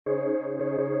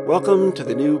Welcome to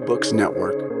the New Books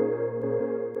Network.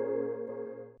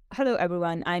 Hello,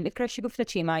 everyone. I'm Ikra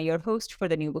Chima, your host for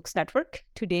the New Books Network.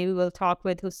 Today, we will talk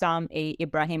with Hosam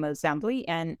Ibrahim Elzembely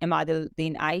and Emad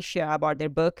Aysha about their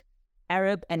book,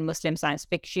 Arab and Muslim Science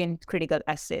Fiction Critical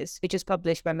Essays, which is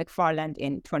published by McFarland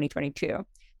in 2022.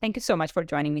 Thank you so much for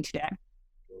joining me today.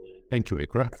 Thank you,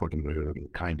 Ikra, for the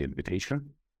kind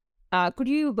invitation. Could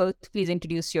you both please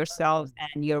introduce yourselves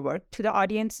and your work to the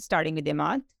audience, starting with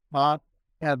Emad?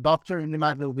 Dr.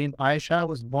 Emad Aysha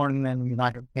was born in the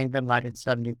United Kingdom in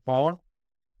 1974.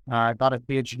 I got a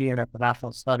PhD in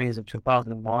international studies in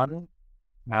 2001.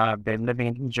 I've been living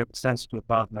in Egypt since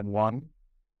 2001.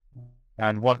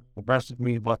 And worked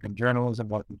progressively, worked in journalism,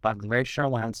 worked in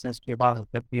translation. And since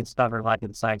 2015, started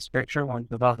writing science fiction. In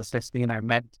 2016, I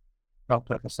met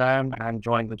Dr. Hosam and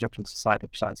joined the Egyptian Society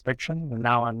of Science Fiction. And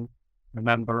now I'm a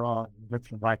member of the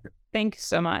Egyptian Writer. Thank you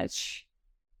so much.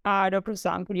 Dr.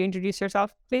 Hosam, could you introduce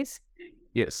yourself, please?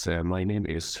 Yes, my name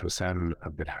is Hosam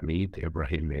Abdelhamid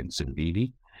Ibrahim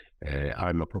Elzembely.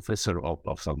 I'm a professor of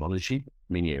ophthalmology,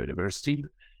 Minya University.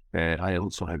 I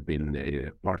also have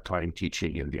been part-time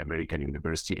teaching in the American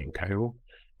University in Cairo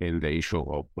in the issue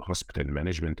of hospital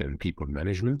management and people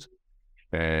management.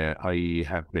 I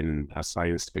have been a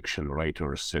science fiction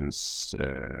writer since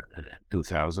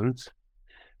 2000.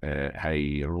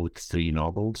 I wrote 3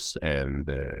 novels and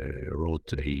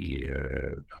wrote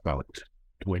about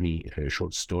 20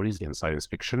 short stories in science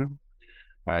fiction.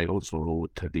 I also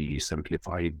wrote the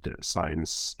simplified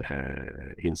science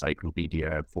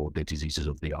encyclopedia for the diseases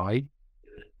of the eye.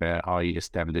 I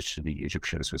established the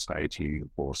Egyptian Society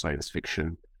for Science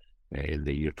Fiction in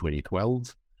the year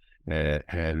 2012.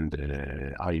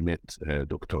 And I met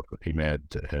Dr. Emad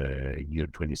year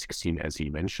 2016, as he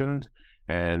mentioned.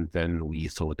 And then we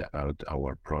thought about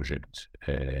our project,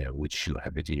 which you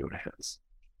have it in your hands.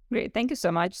 Great. Thank you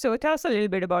so much. So tell us a little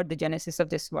bit about the genesis of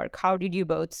this work. How did you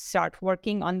both start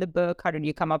working on the book? How did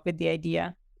you come up with the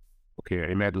idea?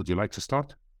 Okay, Emad, would you like to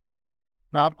start?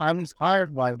 Well, I was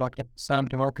hired by Dr. Hosam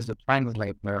to work as a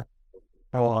translator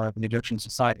for the Egyptian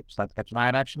Society of Science Fiction. I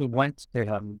had actually went to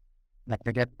him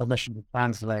to get permission to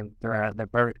translate the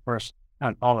very first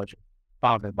anthology,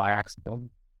 founded by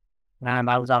accident.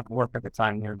 And I was out of work at the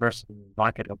time, university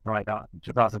market of right out in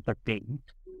 2015.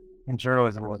 And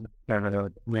journalism wasn't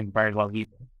doing very well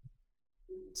either.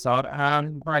 So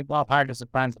I'm very well hired as a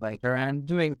translator and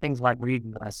doing things like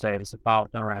reading essays about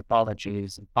our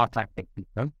anthologies and contacting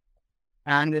people.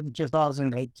 And in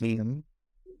 2018,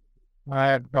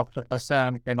 Dr.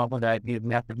 Hosam came up with the idea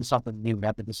we have to do something new, we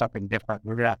have to do something different.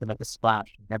 We're going to have to make a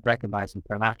splash and get recognized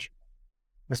internationally.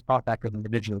 This contact with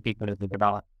individual people as they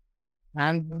develop.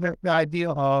 And the idea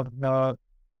of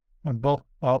both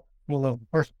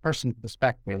first-person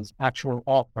perspectives, actual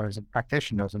authors and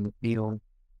practitioners in the field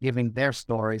giving their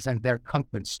stories and their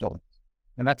comfort stories.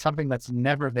 And that's something that's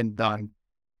never been done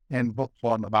in book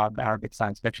form about Arabic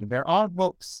science fiction. There are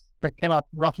books that came out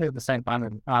roughly at the same time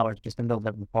as ours, just a little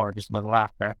bit before, just a little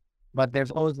after. But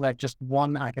there's always like just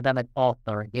one academic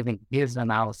author giving his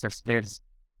analysis, his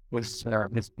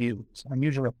views. I'm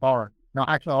usually a foreign. No,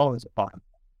 actually always a foreign.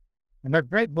 And they're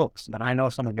great books, and I know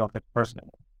some of you have it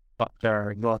personally.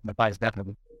 Dr. Yoav Matai is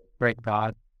definitely a great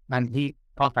God, and he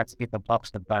contacts people, talks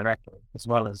to them directly, as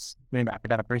well as doing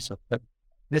academic research. But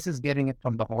this is getting it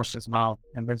from the horse's mouth,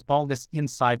 and there's all this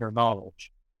insider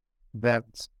knowledge that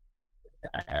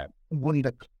wouldn't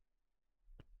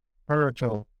occur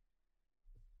to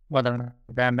whether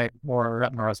academic or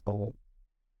reputable.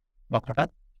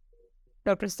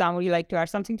 Dr. Sam, would you like to add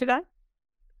something to that?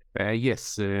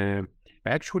 Yes.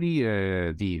 Actually,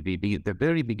 the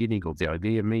very beginning of the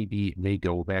idea may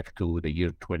go back to the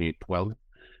year 2012,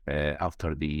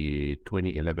 after the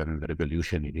 2011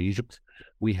 revolution in Egypt.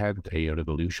 We had a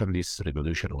revolution. This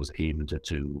revolution was aimed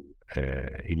to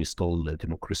install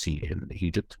democracy in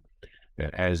Egypt,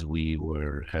 as we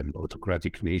were an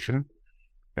autocratic nation.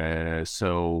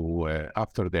 So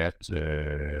after that,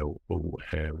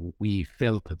 we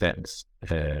felt that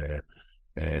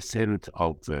sense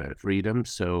of freedom.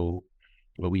 So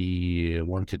we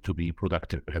wanted to be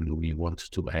productive and we wanted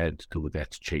to add to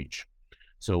that change.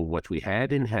 So what we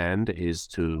had in hand is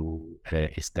to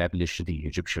establish the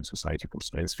Egyptian Society for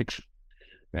Science Fiction.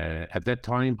 At that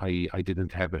time, I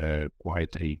didn't have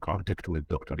quite a contact with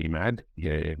Dr. Emad,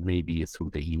 maybe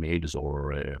through the emails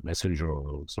or messenger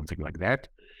or something like that.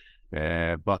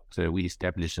 But we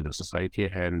established the society,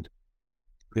 and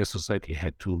the society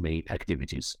had 2 main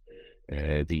activities.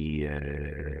 The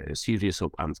series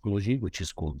of anthology, which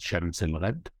is called Shams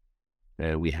al-Ghad.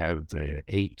 We have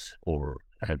 8 or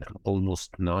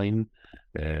almost 9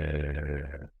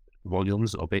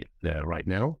 volumes of it right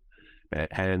now.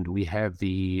 And we have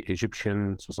the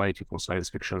Egyptian Society for Science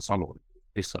Fiction Salon.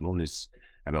 This salon is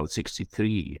about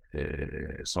 63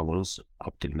 salons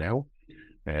up till now,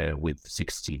 with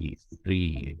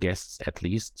 63 guests at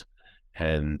least,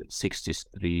 and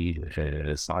 63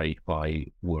 sci-fi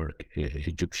work,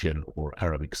 Egyptian or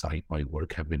Arabic sci-fi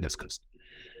work have been discussed.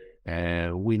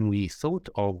 When we thought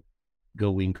of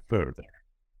going further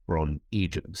from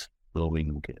Egypt,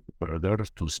 going further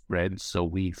to spread, so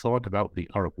we thought about the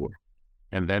Arab world.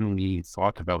 And then we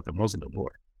thought about the Muslim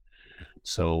world.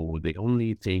 So the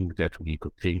only thing that we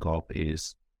could think of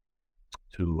is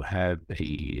to have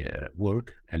a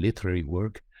literary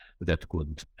work that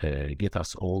could get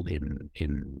us all in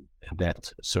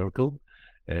that circle.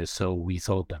 So we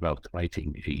thought about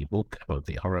writing a book about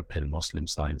the Arab and Muslim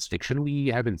science fiction. We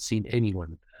haven't seen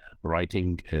anyone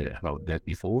writing about that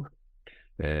before.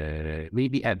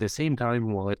 Maybe at the same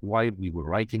time while we were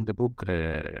writing the book,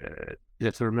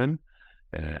 Letterman,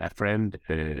 a friend,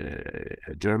 a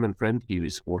German friend, he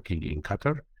was working in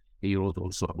Qatar. He wrote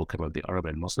also a book about the Arab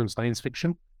and Muslim science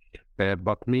fiction.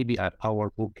 But maybe our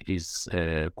book is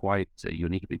quite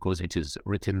unique because it is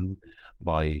written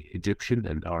by Egyptian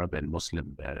and Arab and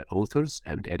Muslim authors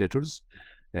and editors.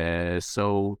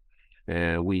 So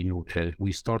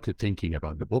we started thinking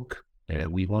about the book.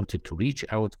 We wanted to reach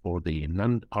out for the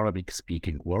non-Arabic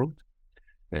speaking world.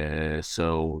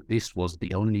 So this was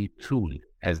the only tool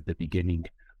as the beginning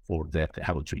for that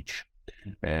outreach.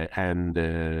 And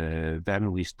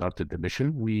then we started the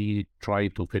mission. We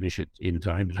tried to finish it in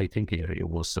time. I think it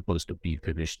was supposed to be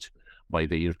finished by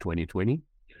the year 2020.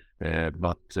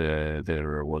 But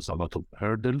there was a lot of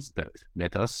hurdles that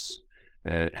met us.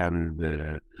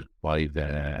 And by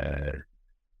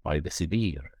the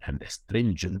severe and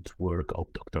stringent work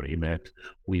of Dr. Emad,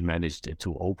 we managed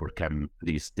to overcome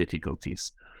these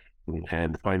difficulties.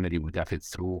 And finally, we got it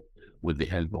through with the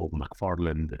help of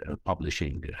McFarland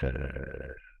publishing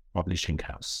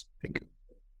house. Thank you.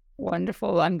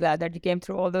 Wonderful. I'm glad that you came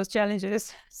through all those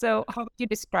challenges. So how would you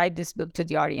describe this book to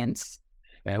the audience?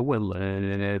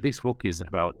 This book is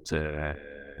about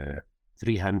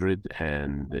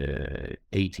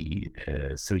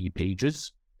 383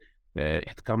 pages.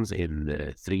 It comes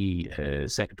in three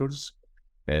sectors.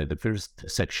 The first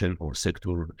section or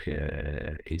sector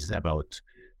is about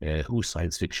whose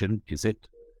science fiction is it?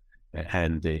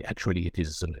 And actually it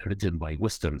is written by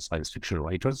Western science fiction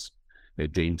writers,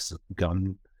 James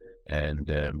Gunn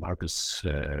and Marcus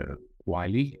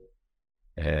Wiley.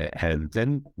 And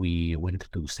then we went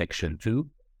to section 2,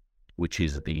 which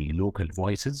is the local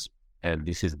voices. And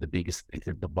this is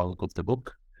the bulk of the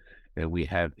book. We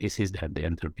have essays and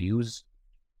interviews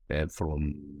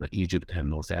from Egypt and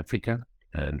North Africa,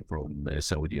 and from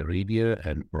Saudi Arabia,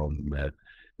 and from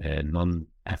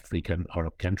non-African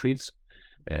Arab countries,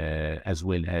 as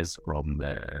well as from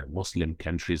Muslim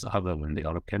countries other than the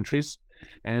Arab countries,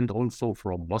 and also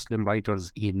from Muslim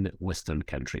writers in Western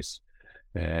countries.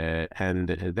 And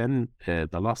then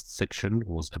the last section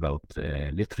was about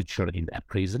literature in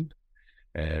appraisal.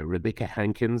 Rebecca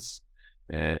Hankins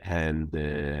and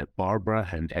Barbara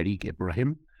and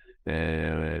Ibrahim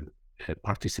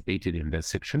participated in that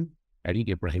section.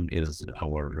 Ibrahim is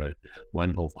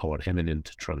one of our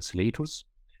eminent translators.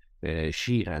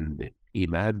 She and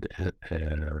Emad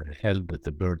held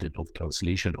the burden of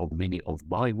translation of many of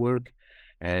my work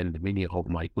and many of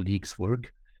my colleagues'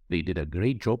 work. They did a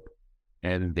great job,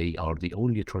 and they are the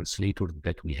only translator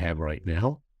that we have right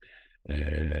now.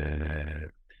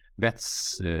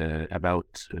 That's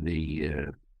about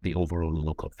the overall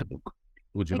look of the book.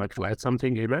 Would you like to add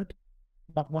something, Emad?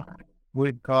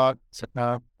 We've got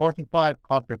 45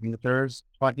 contributors,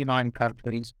 29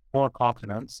 countries, 4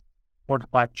 continents,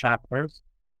 45 chapters,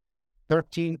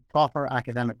 13 proper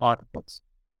academic articles,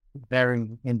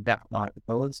 very in-depth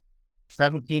articles,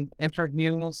 17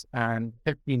 interviews, and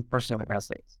 15 personal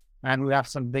essays. And we have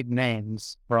some big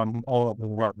names from all over the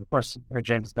world. Of course,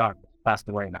 James Gunn passed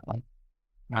away now.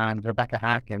 And Rebecca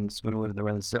Hankins, who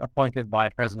was appointed by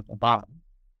President Obama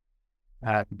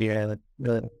to be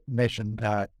the nation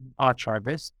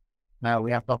archivist. Now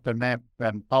we have Dr. Neb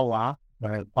Pawa,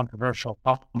 a controversial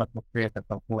comic book creator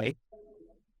from Kuwait.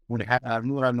 We have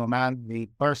Noura Noman, the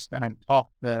first and top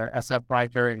SF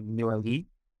writer in UAE.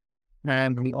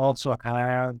 And we also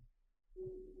have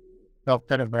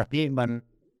Dr. Ibrahim, an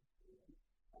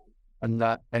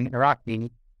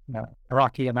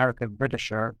Iraqi-American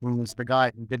Britisher, who was the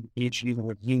guy who did the PhD that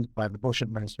was used by the Bush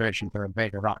administration to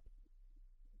invade Iraq.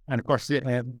 And of course,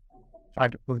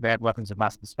 tried to prove they had weapons of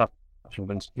mass destruction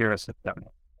when securists had done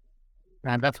it.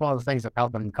 And that's one of the things that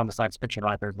helped them become a science fiction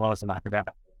writer as well as an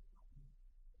academic.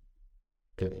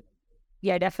 Okay.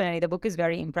 Yeah, definitely. The book is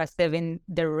very impressive in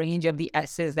the range of the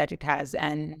essays that it has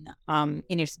and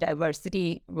in its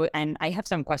diversity. And I have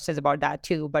some questions about that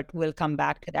too, but we'll come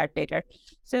back to that later.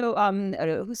 So,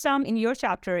 Husam, in your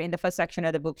chapter, in the first section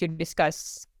of the book, you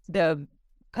discuss the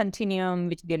continuum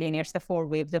which delineates the four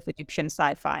waves of Egyptian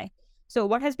sci-fi. So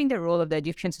what has been the role of the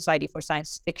Egyptian Society for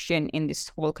Science Fiction in this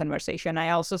whole conversation?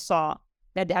 I also saw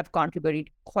that they have contributed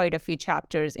quite a few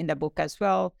chapters in the book as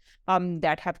well,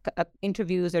 that have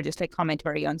interviews or just like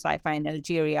commentary on sci-fi in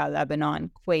Algeria,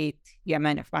 Lebanon, Kuwait,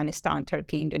 Yemen, Afghanistan,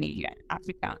 Turkey, Indonesia, and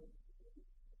Africa.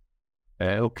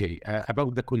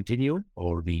 About the continuum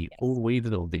or the four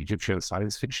waves of the Egyptian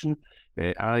science fiction,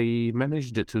 I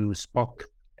managed to spot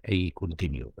a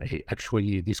continuum.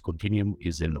 Actually, this continuum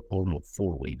is in the form of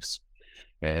four waves.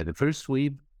 The first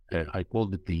wave, I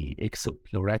called it the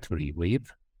exploratory wave,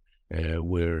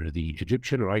 where the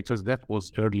Egyptian writers, that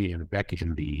was back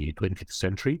in the 20th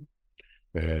century,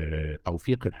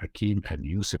 Tawfiq al-Hakim and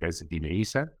Yusuf Izzeddin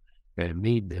Isa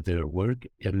made their work.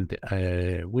 And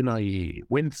when I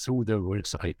went through their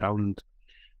works, I found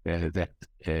that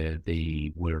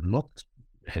they were not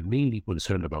mainly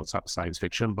concerned about science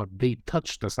fiction, but they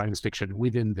touched the science fiction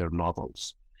within their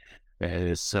novels.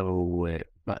 Dealing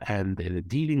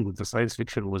with the science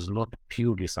fiction was not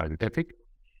purely scientific.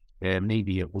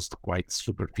 Maybe it was quite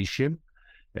superficial,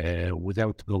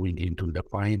 without going into the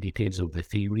fine details of the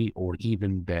theory or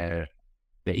even the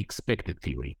expected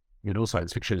theory. You know,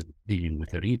 science fiction is dealing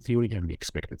with the real theory and the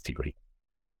expected theory.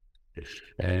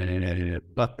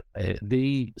 But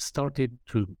they started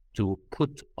to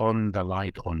put on the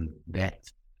light on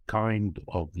that kind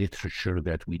of literature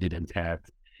that we didn't have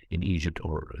in Egypt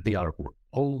or the Arab world.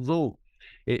 Although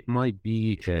it might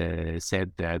be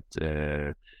said that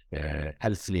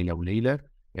Alf Layla wa Layla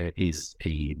is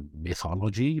a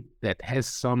mythology that has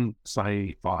some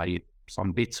sci-fi,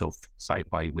 some bits of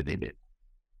sci-fi within it.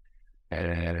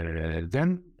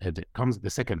 Then comes the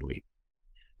second wave.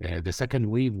 The second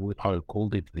wave, I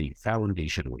called it the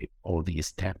foundation wave or the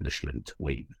establishment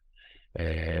wave.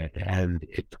 And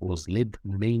it was led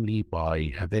mainly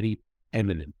by a very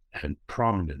eminent and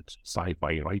prominent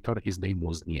sci-fi writer. His name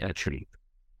was Nihat Sharif.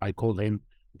 I call him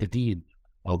the dean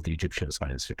of the Egyptian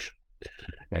science fiction.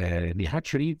 Nihat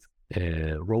Sharif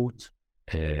wrote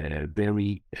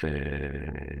very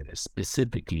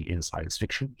specifically in science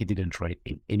fiction. He didn't write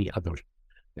in any other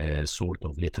sort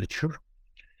of literature.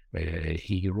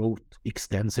 He wrote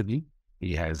extensively.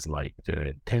 He has like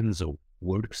tens of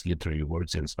works, literary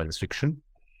works in science fiction.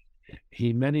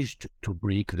 He managed to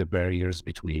break the barriers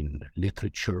between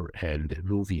literature and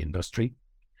movie industry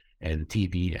and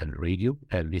TV and radio.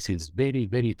 And this is very,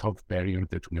 very tough barrier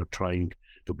that we are trying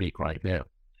to break right now.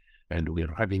 And we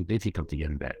are having difficulty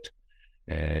in that.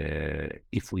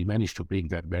 If we manage to break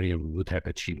that barrier, we would have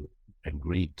achieved a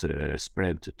great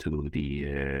spread to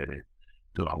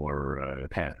our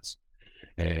paths.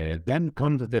 Then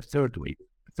comes the third wave.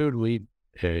 The third wave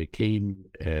came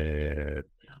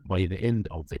by the end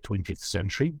of the 20th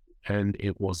century, and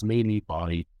it was mainly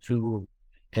by two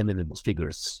eminent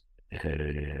figures.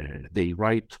 They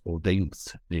write for the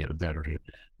youth.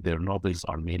 Their novels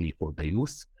are mainly for the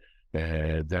youth.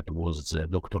 That was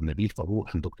Dr. Nabil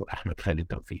Farouk and Dr. Ahmed Khalid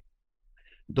Tawfiq.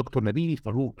 Dr. Nabil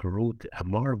Farouk wrote a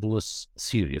marvelous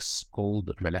series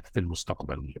called Malaf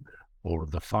al-Mustaqbal, or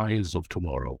The Files of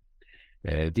Tomorrow.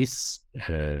 This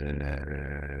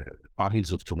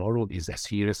Files of Tomorrow is a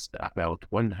series about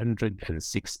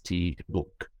 160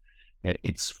 books.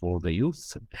 It's for the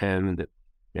youth, and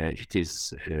it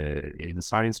is in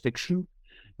science fiction,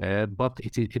 but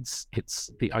it's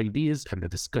the ideas and the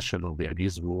discussion of the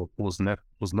ideas was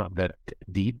not that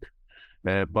deep,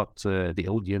 but the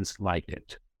audience liked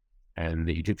it, and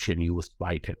the Egyptian youth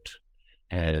liked it,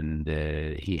 and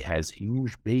he has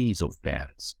huge base of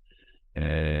fans.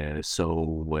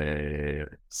 So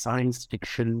science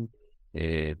fiction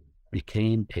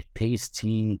became a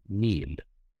tasty meal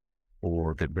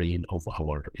for the brain of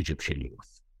our Egyptian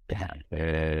youth.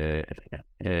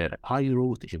 I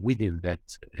wrote within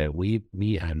that wave,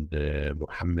 me and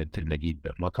Mohammed Naguib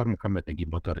Matar. Mohammed Naguib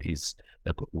Matar is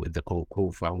the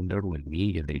co-founder with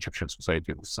me in the Egyptian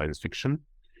Society of Science Fiction,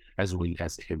 as well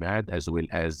as Emad, as well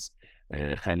as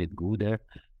Khalid Gouda,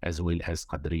 as well as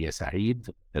Qadriya Saeed,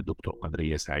 Dr.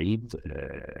 Qadriya Saeed,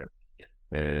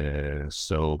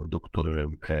 so Dr.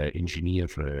 Engineer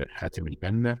Hatem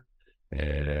Al-Banna,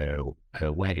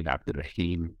 Wael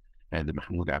Abdurrahim, and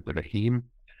Mahmoud Abdurrahim.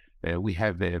 We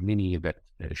have many that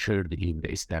shared in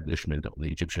the establishment of the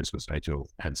Egyptian Society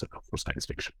for Science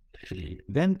Fiction.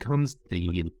 Then comes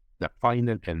the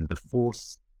final and the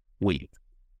fourth wave.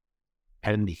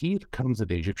 And here comes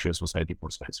the Egyptian Society for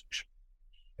Science Fiction.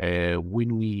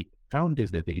 When we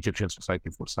founded the Egyptian Society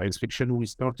for Science Fiction, we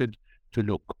started to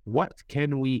look what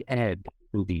can we add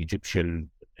to the Egyptian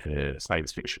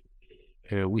science fiction.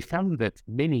 We found that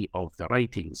many of the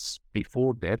writings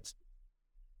before that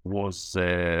was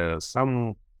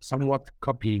somewhat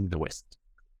copying the West.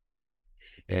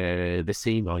 The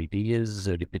same ideas,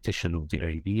 repetition of the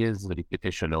ideas,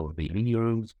 repetition of the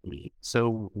heroes.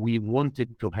 So we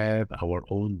wanted to have our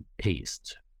own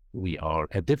taste. We are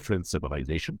a different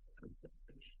civilization.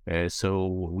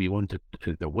 So we wanted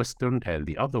the Western and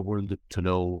the other world to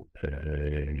know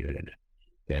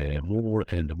more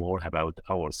and more about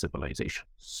our civilization.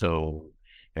 So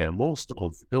most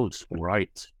of those who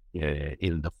write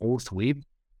in the fourth wave,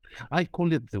 I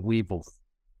call it the wave of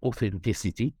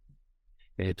authenticity,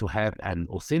 to have an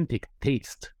authentic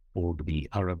taste for the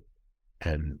Arab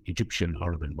and Egyptian,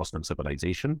 Arab and Muslim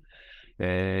civilization.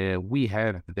 We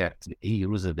have that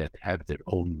heroes that have their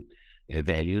own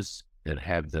values, that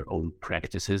have their own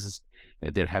practices,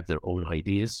 that have their own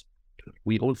ideas.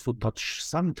 We also touch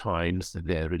sometimes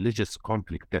the religious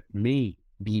conflict that may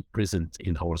be present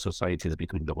in our societies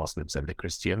between the Muslims and the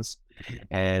Christians,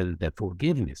 and the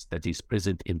forgiveness that is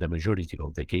present in the majority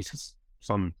of the cases.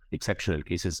 Some exceptional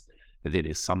cases, there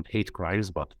is some hate crimes,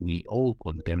 but we all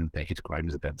condemn the hate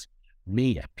crimes that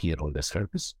may appear on the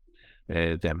surface.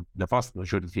 The vast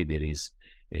majority, there is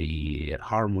a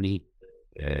harmony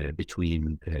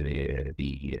between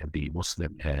the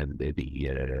Muslim and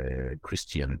the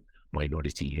Christian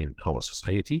minority in our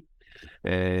society,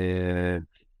 as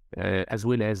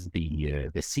well as the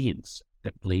scenes,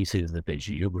 the places, the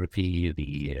geography,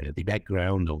 the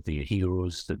background of the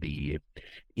heroes,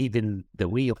 even the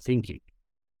way of thinking,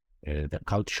 the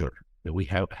culture, the way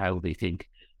how they think.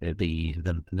 The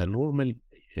normal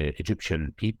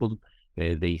Egyptian people,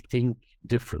 they think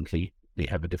differently. They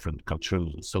have a different culture,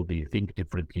 so they think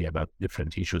differently about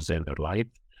different issues in their life.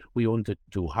 We wanted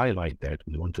to highlight that.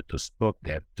 We wanted to spot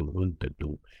that. We wanted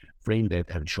to frame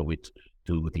that and show it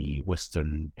to the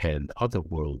Western and other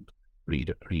world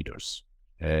readers.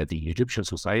 The Egyptian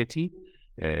society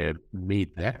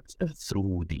made that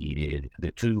through the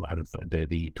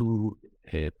two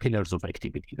pillars of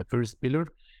activity. The first pillar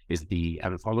is the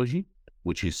anthology,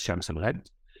 which is Shams al-Ghad.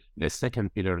 The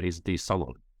second pillar is the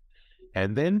Salon.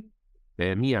 And then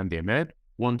me and Emad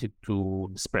wanted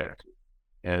to spread.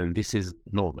 And this is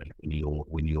normal.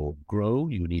 When you grow,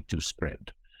 you need to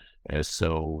spread.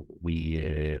 So we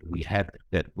had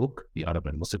that book, the Arab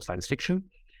and Muslim Science Fiction,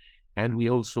 and we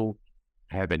also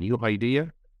have a new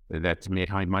idea that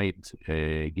I might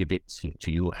give it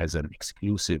to you as an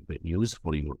exclusive news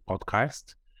for your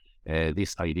podcast.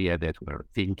 This idea that we're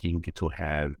thinking to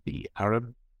have the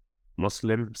Arab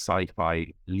Muslim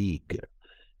Sci-Fi League,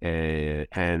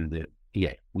 and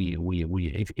yeah,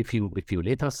 if you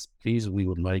let us, please, we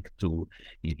would like to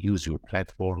use your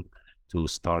platform to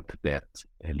start that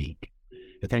league.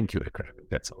 Thank you, Ikram.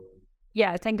 That's all.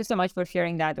 Yeah, thank you so much for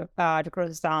sharing that, Dr.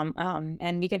 Hosam.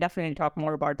 And we can definitely talk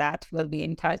more about that. We'll be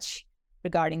in touch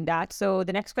regarding that. So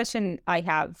the next question I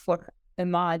have for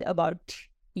Emad about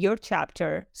your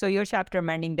chapter. So your chapter,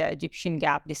 Mending the Egyptian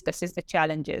Gap, discusses the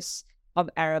challenges of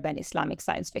Arab and Islamic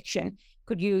science fiction.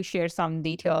 Could you share some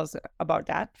details about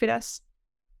that with us?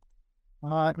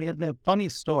 The funny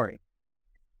story.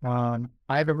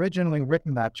 I've originally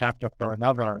written that chapter for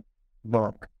another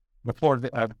book before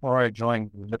I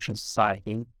joined the Egyptian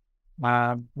Society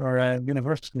for a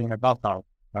university in a Gulf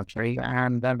country,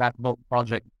 and then that book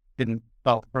project didn't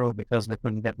fall through because they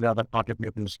couldn't get the other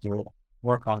contributors to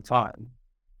work on time.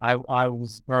 I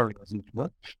was very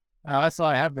usual. So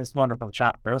I have this wonderful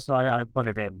chapter, so I put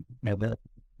it in with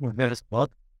this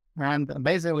book. And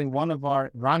basically, one of our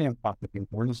Iranian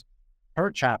contributors, her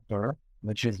chapter,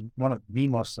 which is one of the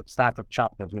most substantive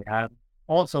chapters we have,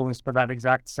 also is for that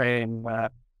exact same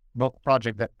book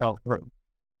project that fell through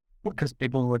because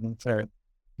people wouldn't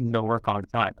work on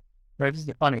time. But this is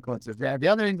a funny coincidence. The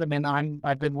other thing,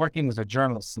 I've been working as a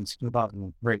journalist since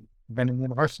 2003. I've been in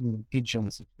university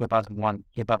teaching since 2001,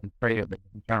 2003 as a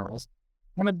journalist.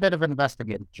 I'm a bit of an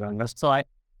investigative journalist, so I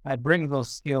bring those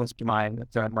skills to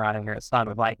writing here at Time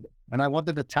of Light. And I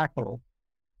wanted to tackle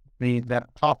that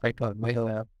topic of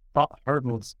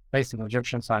hurdles facing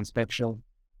Egyptian science fiction,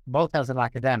 both as an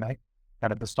academic,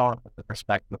 at a historical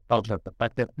perspective, cultural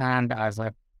perspective, and as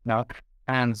a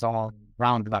hands-on,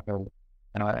 ground level,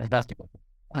 investigator.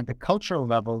 At the cultural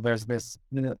level, there's this,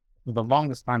 the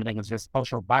longest time thing is this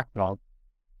cultural background,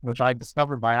 which I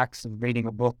discovered by accident reading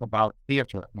a book about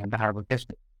theater and the Arabic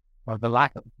history, or the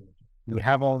lack of theater. You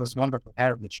have all this wonderful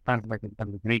heritage translated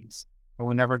from the Greeks but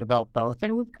we never developed those.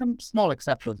 And we've come small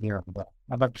exceptions here and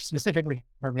there. But specifically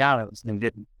for realities, they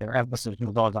didn't. Their emphasis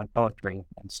was always on poetry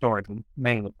and story,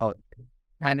 mainly poetry.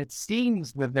 And it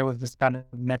seems that there was this kind of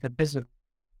metaphysical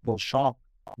shock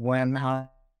when I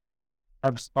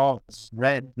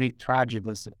read Greek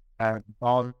tragedies,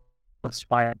 all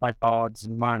inspired by gods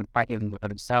and man fighting with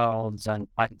themselves and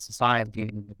fighting society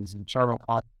and these internal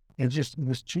conflicts. It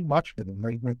was too much for them.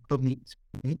 They couldn't.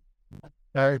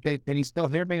 Can you still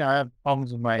hear me? I have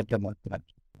problems with my internet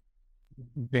connection.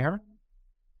 There?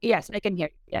 Yes, I can hear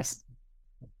you. Yes.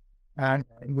 And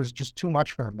it was just too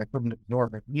much for him. They couldn't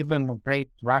absorb it. Even a great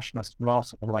rationalist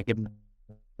philosopher like Ibn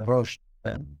Rushd,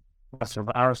 Professor of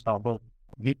Aristotle,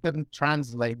 he couldn't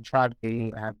translate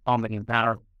tragedy and comedy and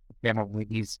narrative with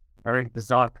these very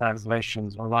bizarre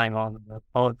translations relying on the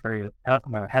poetry of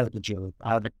heritage of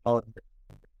Arabic poetry.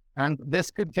 And this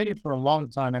continued for a long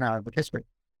time in Arabic history.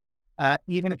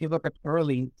 Even if you look at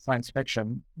early science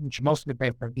fiction, which mostly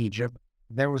came from Egypt,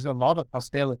 there was a lot of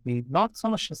hostility, not so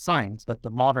much to science, but to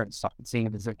modern science, seeing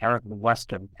it as inherently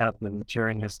Western, inherently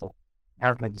materialistic,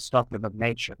 inherently destructive of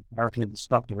nature, inherently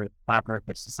destructive of fabric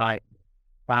of society,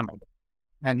 family.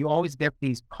 And you always get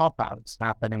these cop-outs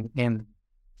happening in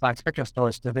science fiction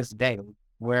stories to this day,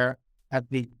 where at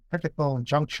the critical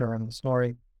juncture in the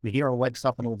story, the hero wakes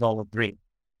up and it was all a dream.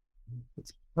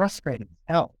 It's frustrating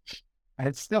as hell. And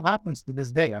it still happens to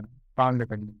this day. I found it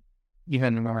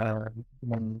even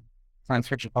when science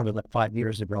fiction probably like 5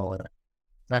 years ago or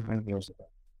 7 years ago.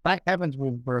 Thank heavens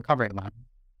we're recovering that.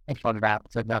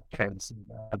 Photographs and uptrends,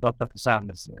 both of the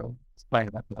sound is explaining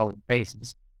that the whole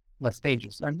basis, less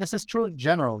stages. And this is truly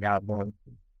general,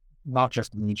 not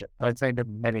just in Egypt. I'd say that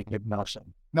many good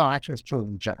notion. No, actually, it's true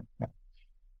in general.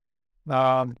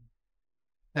 Now,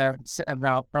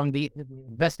 from the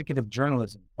investigative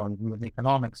journalism, from the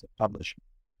economics of publishing,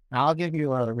 I'll give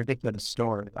you a ridiculous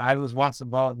story. I was once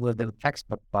involved with a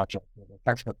textbook project, with a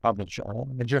textbook publisher,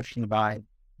 an Egyptian guy,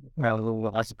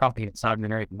 who has a company in Saudi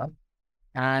Arabia,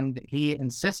 and he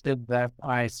insisted that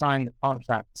I sign the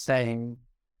contract saying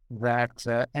that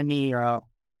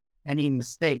any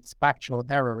mistakes, factual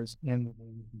errors in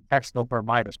the textbook are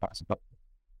my responsibility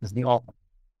as the author.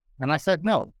 And I said,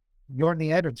 no, you're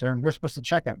the editor and we're supposed to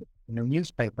check it. In a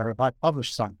newspaper, if I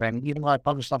publish something, even though I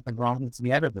publish something wrong, it's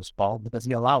the editor's fault because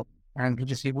he allowed it. And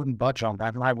he wouldn't budge on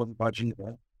that, and I wouldn't budge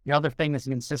either. The other thing is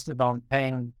he insisted on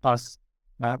paying us,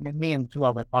 me and two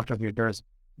other contributors,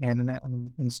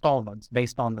 in installments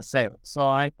based on the sale. So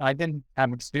I didn't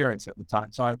have experience at the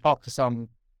time. So I talked to some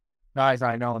guys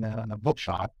I know in a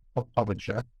bookshop, book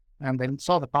publisher, and they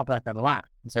saw the contract and laughed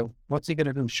and said, what's he going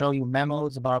to do? Show you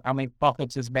memos about how many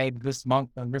profits is made this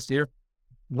month and this year?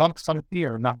 Lump sum fee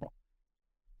or nothing.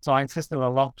 So I insisted on a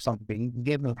lump sum fee. He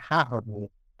gave me half of the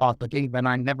profit, and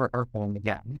I never heard from him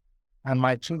again. And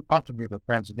my two contributor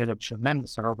friends did a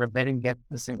tremendous service. They didn't get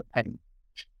a single penny.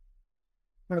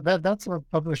 That's what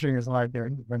publishing is like there.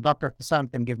 When Dr.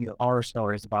 Hosam can give you horror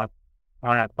stories about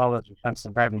our anthology,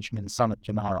 Defensive Management Summit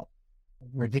tomorrow.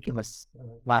 Ridiculous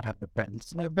laugh at the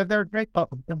friends. But they're great.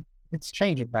 It's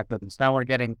changing back with us. Now we're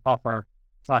getting proper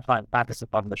sci-fi and fantasy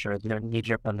publishers here in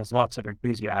Egypt, and there's lots of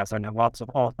enthusiasm and lots of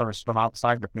authors from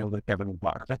outside the field that get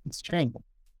involved. It's changing.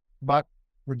 But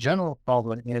the general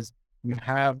problem is you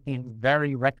have a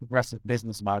very retrogressive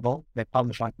business model. They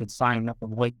publish like they sign up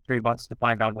and wait 3 months to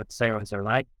find out what sales are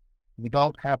like. We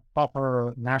don't have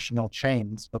proper national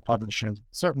chains for publishers,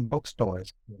 certain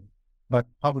bookstores, but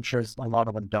publishers, a lot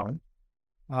of them don't.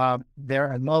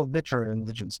 There are no literary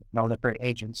agents, no literary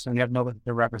agents, and you have no one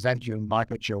to represent you and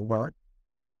market your work.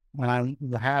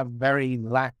 You have very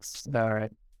lax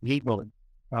legal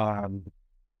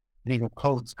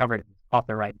codes covering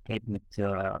copyright, patent,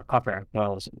 copyright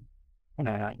laws,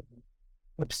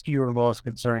 obscure laws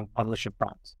concerning publishing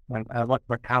products.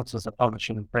 What counts as a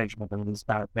publishing infringement and these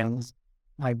kind of things.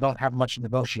 I don't have much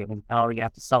negotiating power. You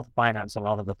have to self-finance a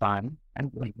lot of the time.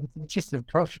 And it's just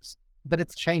atrocious. But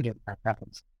it's changing. That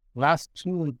happens. Last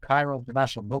two Cairo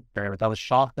International Book Fairs, I was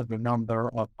shocked at the number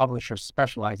of publishers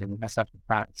specializing in SF and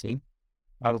fantasy.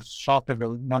 I was shocked at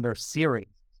the number of series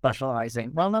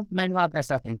specializing, well, maybe not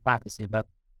SF and fantasy, but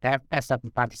they have SF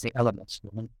and fantasy elements to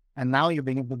them. And now you're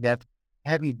being able to get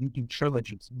heavy-duty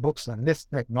trilogies, books on this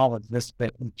technology, this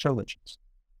bit in trilogies,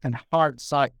 and hard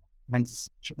sci-fi, and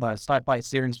sci-fi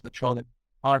series for children,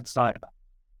 hard sci-fi,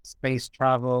 space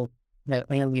travel,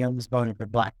 aliens going for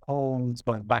black holes,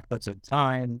 going backwards in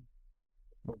time.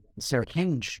 There's a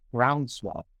huge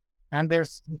groundswell. And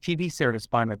there's TV series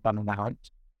finally coming out,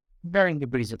 varying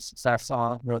degrees of success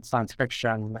on science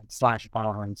fiction /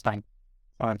 horror and science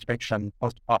fiction,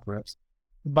 post-apocalypse.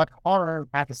 But horror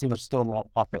fantasy was still more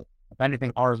popular. If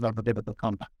anything, horror is not a biblical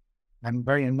comeback. I'm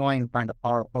very annoying trying to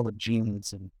power forward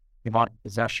genes and demonic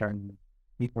possession,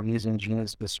 people using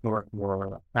genes to store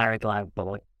more married life,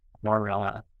 more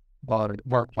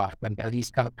work life, and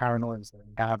these kind of paranoids that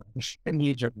have in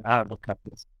Egypt, I look at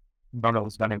this. Don't know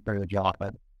who's done a very good job,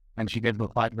 and she did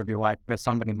look like review like because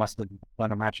somebody must have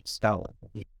done a magic spell.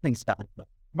 Things like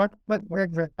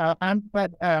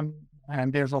that.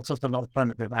 And there's also some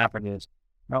alternative avenues,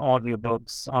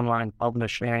 audiobooks, online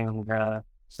publishing,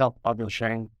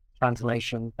 self-publishing,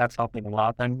 translation. That's helping a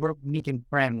lot, and we're meeting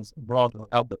friends abroad who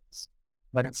help us,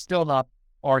 but it's still not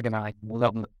organized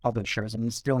with publishers, and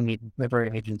you still need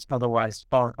literary agents. Otherwise,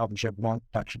 foreign publishers won't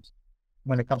touch us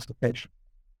when it comes to fiction.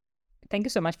 Thank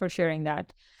you so much for sharing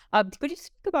that. Could you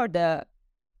speak about the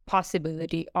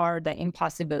possibility or the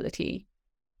impossibility,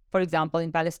 for example,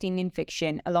 in Palestinian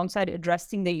fiction, alongside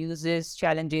addressing the uses,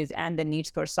 challenges, and the needs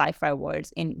for sci-fi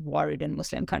worlds in war-ridden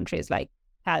Muslim countries like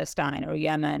Palestine or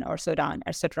Yemen or Sudan,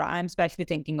 etc.? I'm especially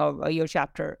thinking of your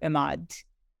chapter, Emad.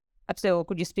 So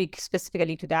could you speak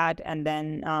specifically to that? And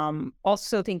then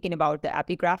also thinking about the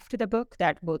epigraph to the book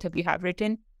that both of you have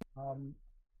written.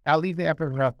 I'll leave the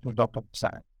epigraph to Dr.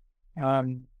 Hosam.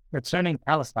 Concerning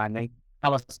Palestine,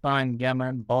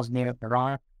 Yemen, Bosnia,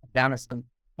 Iraq, Afghanistan,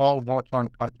 all war-torn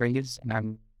countries,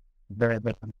 and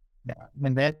the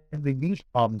huge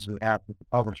problems we have with the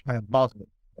publishing Bosnia.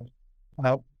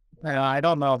 I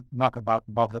don't know much about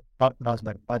Bosnia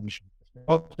publishing.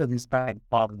 Most of these kind of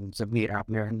problems that we have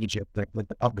here in Egypt with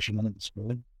the publishing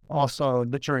industry. Also,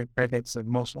 literary critics and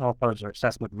most authors are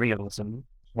obsessed with realism.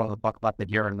 We'll talk about that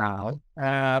here and now.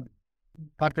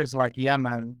 Countries like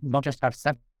Yemen don't just have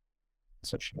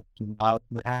censorship.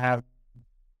 We have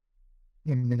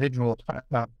individuals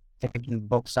taking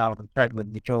books out and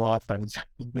threatening to kill authors.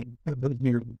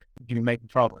 You make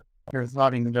trouble. There's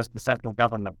not even just the central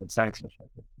government that censorship.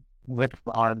 With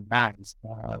our bags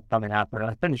coming out there.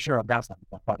 I'm pretty sure that's not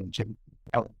what fucking Jim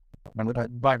Kelly.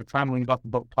 By the time we got the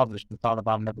book published, we thought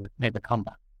about maybe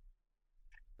comeback.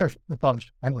 There's the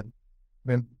published anyway.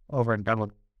 Been over and done with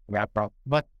that problem.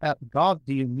 But God,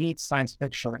 do you need science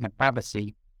fiction and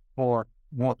fantasy for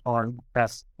what are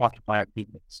best occupied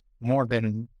peoples? More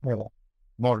than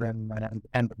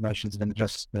independent nations than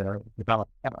just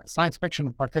developed. Science fiction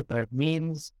in particular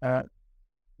means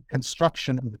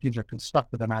construction of the future,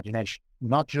 constructive imagination,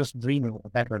 not just dreaming of a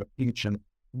better future.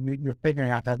 You're figuring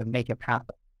out how to make it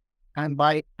happen. And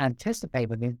by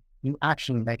anticipating it, you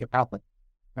actually make it happen.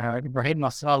 Ibrahim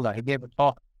Nasrallah, he gave a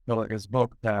talk in his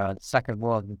book, The Second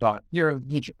World War, here in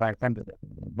Egypt, I attended it in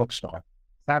the bookstore.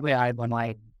 Sadly, when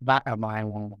I back of my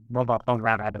mobile phone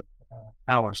ran out of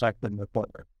hours, so I couldn't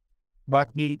report it. But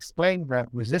he explained that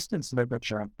resistance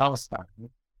literature in Palestine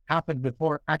happened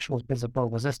before actual physical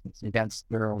resistance against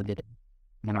the early days.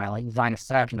 Like Zionist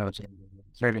notes,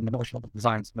 certain emotional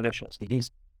designs, militias,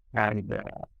 these, and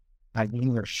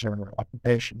English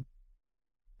occupation.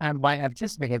 And by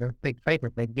anticipating their big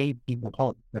favorite, they gave people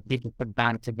hope that people could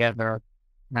band together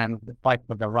and fight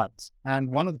for their rights. And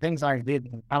one of the things I did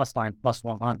in Palestine Plus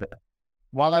 100,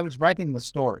 while I was writing the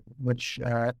story, which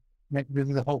this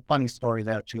is a whole funny story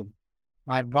there too.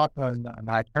 I got and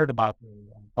I heard about the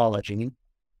anthology.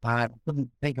 I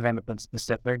couldn't think of anything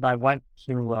specific. I went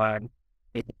to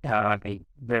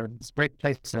this great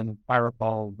place in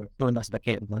Firepol, doing this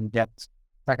vacation and get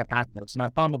second-hand notes. And I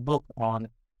found a book on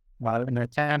an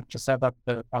attempt to set up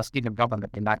the Palestinian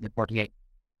government in 1948,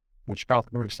 which fell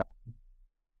through.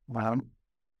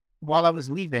 While I was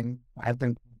leaving, I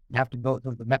have to go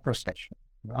to the metro station,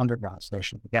 the underground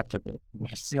station to get to it.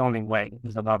 It's the only way.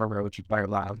 There's another road which is very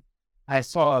loud. I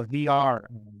saw a VR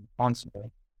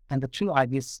console, and the two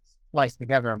ideas spliced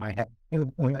together in my head.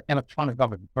 Electronic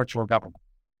government, virtual government.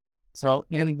 So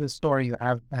in the story, you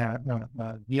have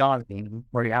VR theme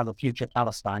where you have the future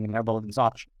Palestine and all these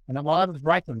options. And then while I was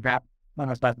writing that, when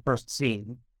I was that first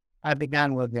scene, I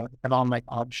began with the economic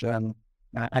option,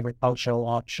 agricultural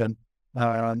option.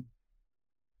 Then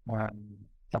I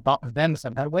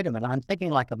said, wait a minute, I'm thinking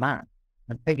like a man.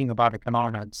 I'm thinking about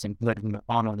economics and political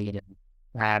economy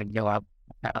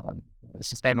and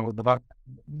sustainable development.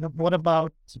 What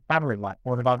about family life?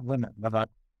 What about women?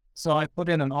 So I put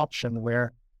in an option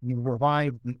where you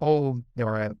revive the old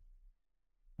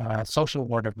social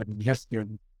order in history,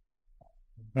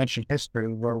 ancient history,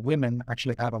 where women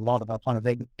actually have a lot of autonomy.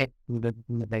 They pick who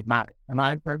they marry. And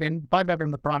I find that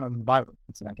in the Quran and the Bible.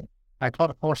 I taught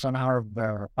a course on Arab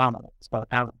family. It's called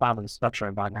Arab family structure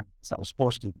and dynamics. I was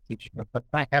forced to teach it, but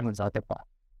thank heavens I did that.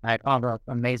 I found out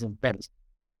amazing things.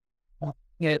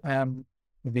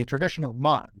 The traditional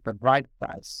mod, the bride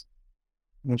price,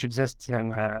 which exists in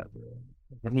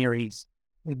the Near East,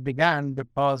 it began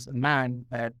because a man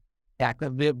that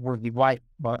could live with the wife,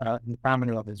 the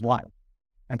family of his wife.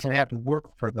 And so they have to work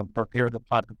for them for a period of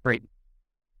time to free.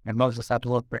 And Moses had to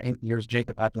work for 8 years.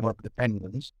 Jacob had to work for 10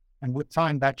 years. And with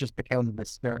time, that just became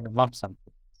this lump sum,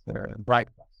 bright.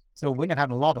 So women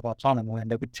had a lot of autonomy, and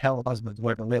they would tell husbands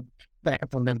where to live. They have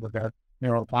to live with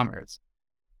their own families.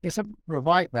 They said,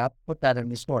 provide that, put that in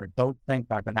the story. Don't think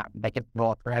back on that. Make it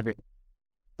raw for everything.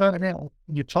 So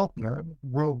utopia,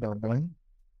 world building,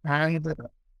 and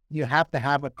you have to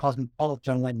have a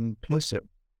cosmopolitan and inclusive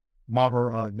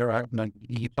model of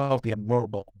utopian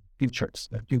world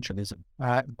futurism,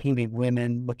 including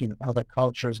women, looking at other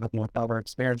cultures, looking at other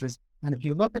experiences. And if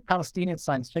you look at Palestinian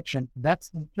science fiction,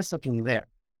 that's implicitly there.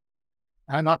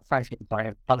 Not fighting,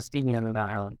 sorry, Palestinian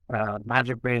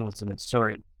magic rails in its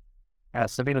story.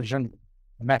 Sabina Jun,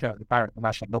 Mecca, the pirate, the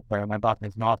national book where my book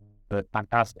is not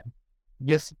fantastic.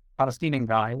 This Palestinian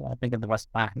guy, I think in the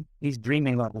West Bank, he's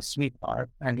dreaming of a sweetheart,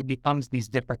 and he becomes these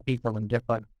different people in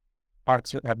different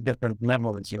parts at different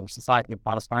levels of society in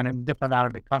Palestine and different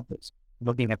Arabic countries.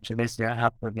 Looking at Tunisia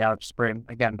after the Arab Spring,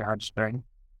 again, the Arab Spring,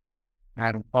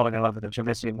 and falling in love with the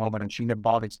Tunisian woman, and she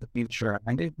embodies the future.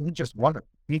 And he just wondered.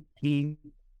 He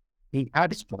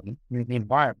had his point in the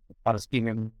environment, the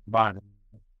Palestinian environment,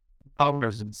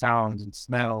 colors and sounds and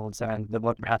smells, and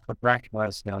what we had for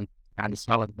breakfast, and the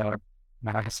smell of the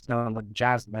smell of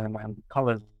jasmine and the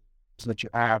colors that you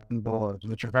have indoors,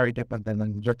 which are very different than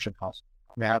an Egyptian house.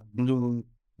 We have blue,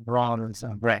 bronze,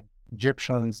 and gray.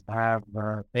 Egyptians have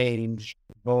beige,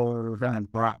 gold,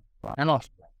 and brown, and also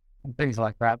and things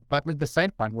like that. But at the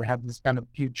same time, we have this kind of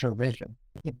future vision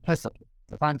implicitly.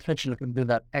 The science fiction can do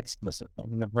that explicitly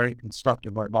in a very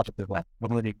constructive or logical way.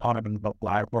 What would the economy look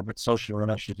like? What would social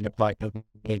relations look like?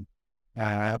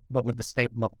 What would the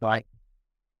state look like?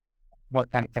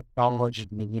 What kind of technology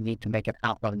do you need to make it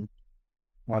happen?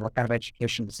 Or what kind of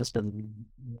education system?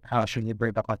 How should you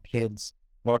bring up our kids?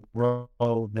 What role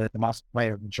the mosque play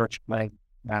or the church play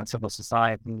and civil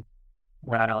society?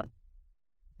 Well,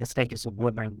 the status of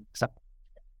women, except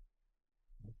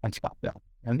and stop there.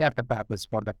 And that was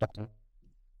what that.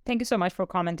 Thank you so much for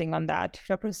commenting on that.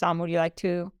 Dr. Hosam, would you like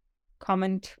to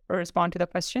comment or respond to the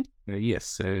question?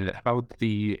 Yes, about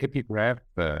the epigraph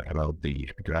of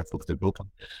the book.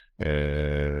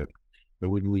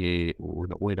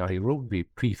 When I wrote the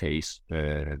preface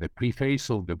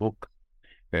of the book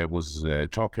was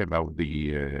talking about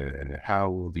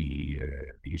how the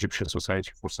Egyptian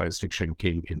Society for Science Fiction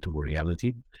came into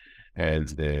reality,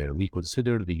 and we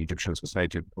consider the Egyptian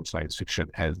Society for Science Fiction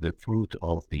as the fruit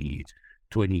of the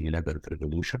 2011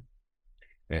 revolution.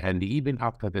 And even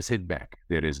after the setback,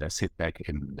 there is a setback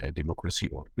in democracy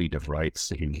or freedom of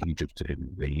rights in Egypt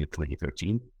in the year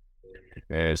 2013.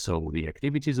 So the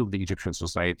activities of the Egyptian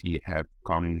society have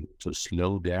come to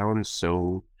slow down.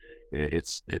 So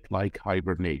it like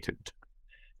hibernated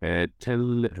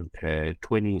till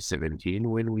 2017,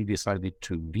 when we decided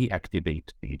to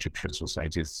reactivate the Egyptian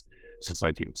Society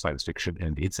of Science Fiction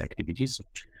and its activities.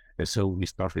 So we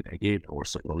started again,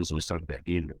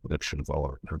 the production of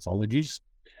our anthologies.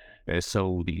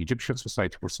 So the Egyptian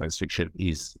Society for Science Fiction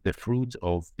is the fruit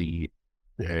of the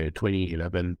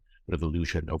 2011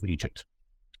 revolution of Egypt.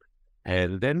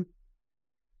 And then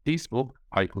this book,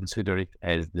 I consider it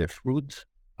as the fruit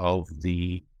of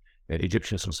the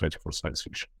Egyptian Society for Science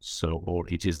Fiction. Or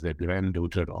it is the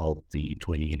granddaughter of the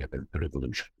 2011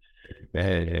 revolution.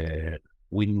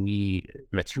 When we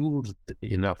matured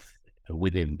enough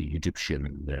within the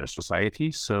Egyptian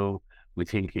society, so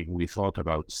we thought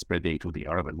about spreading to the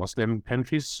Arab and Muslim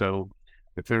countries. So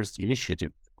the first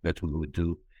initiative that we would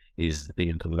do is the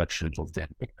introduction of that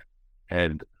book.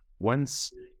 And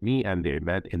once me and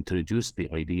Emad introduced the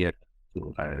idea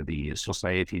to the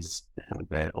societies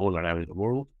all around the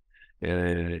world,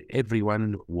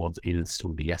 everyone was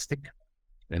enthusiastic,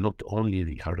 and not only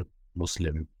the Arab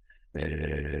Muslim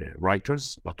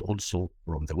writers, but also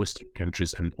from the Western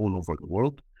countries and all over the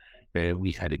world.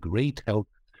 We had a great help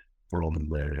from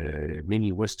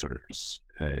many Westerners,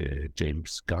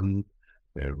 James Gunn,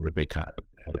 Rebecca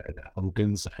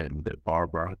Hawkins, and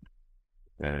Barbara,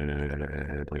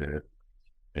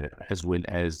 as well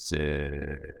as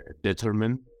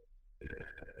Determined.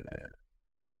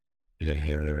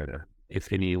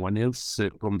 If anyone else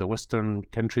from the Western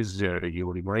countries,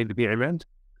 you remind me, Emad?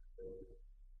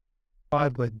 I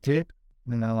would do.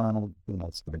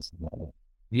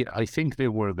 Yeah, I think these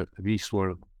were the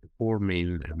four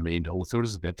main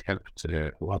authors that helped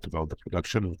a lot about the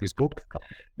production of this book.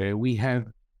 We have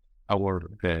our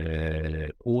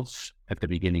quotes at the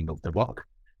beginning of the book.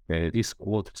 This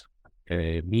quote,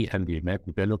 me and the Emad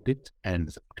developed it,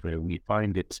 and we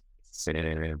find it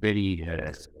very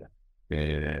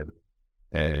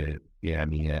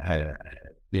very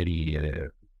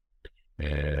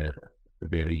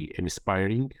very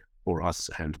inspiring for us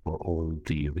and for all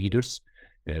the readers.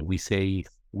 We say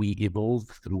we evolve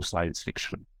through science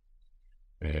fiction.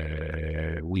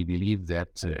 We believe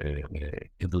that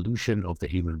evolution of the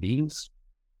human beings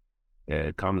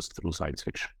comes through science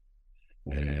fiction.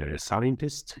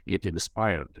 Scientists get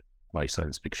inspired by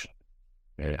science fiction.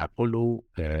 Apollo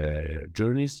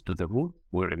journeys to the moon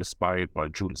were inspired by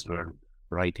Jules Verne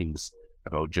writings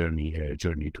about journey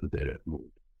to the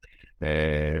moon.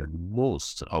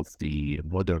 Most of the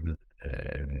modern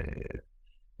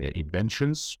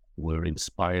inventions were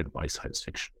inspired by science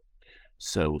fiction.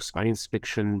 So science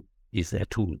fiction is a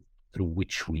tool through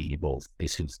which we evolve.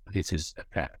 This is a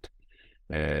fact.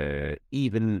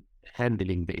 Even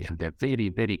handling the very,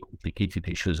 very complicated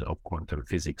issues of quantum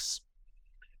physics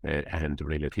and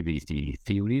relativity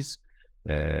theories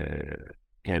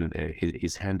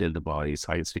is handled by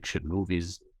science fiction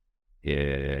movies.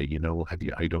 I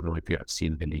don't know if you have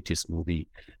seen the latest movie,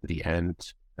 The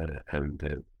Ant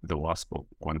and the Wasp of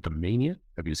Quantum Mania.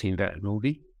 Have you seen that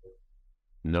movie?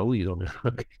 No, you don't.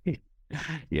 Okay.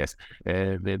 Yes,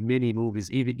 many movies,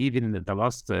 even the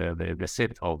last, the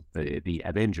set of the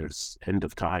Avengers, End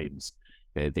of Times,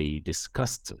 they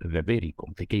discussed the very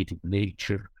complicated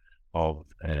nature of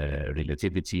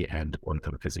relativity and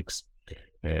quantum physics.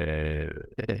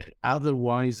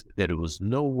 Otherwise, there was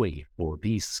no way for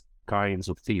these kinds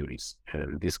of theories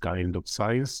and this kind of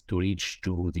science to reach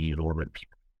to the normal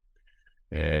people.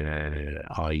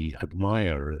 I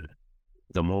admire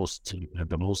the most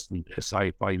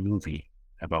sci-fi movie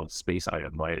about space I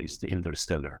admire is the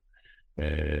Interstellar.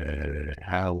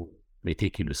 How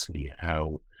meticulously,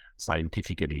 how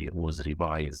scientifically it was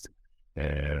revised,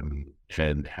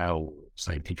 and how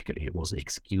scientifically it was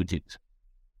executed.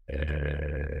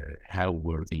 How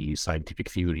were the scientific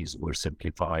theories were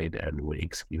simplified and were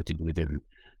executed within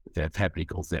the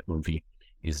fabric of that movie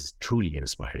is truly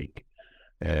inspiring.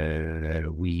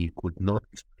 We could not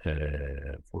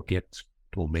forget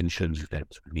to mention that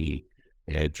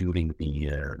during the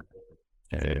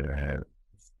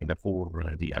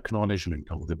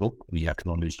acknowledgement of the book, we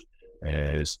acknowledged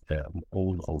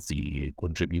all of the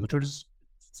contributors.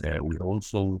 We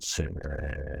also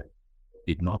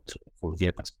did not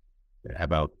forget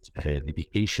about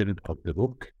dedication of the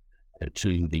book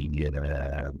to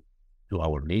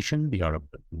our nation, the Arab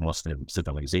Muslim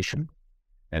civilization,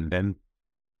 and then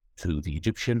to the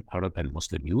Egyptian, Arab, and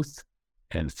Muslim youth,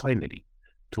 and finally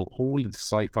to all the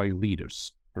sci-fi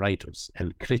readers, writers,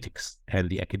 and critics, and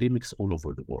the academics all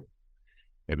over the world.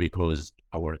 Because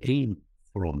our aim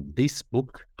from this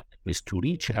book is to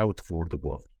reach out for the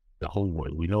world, the whole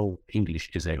world. We know English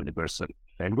is a universal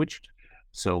language,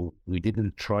 so we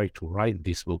didn't try to write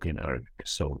this book in Arabic.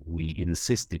 So we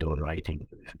insisted on writing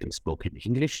this book in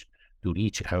English to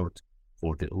reach out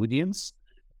for the audience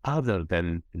other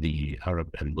than the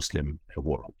Arab and Muslim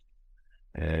world.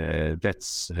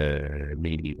 That's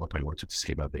mainly what I wanted to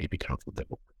say about the background of the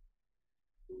book.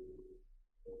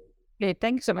 Great.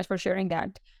 Thank you so much for sharing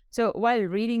that. So while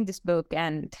reading this book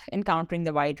and encountering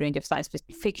the wide range of science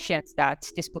fictions that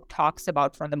this book talks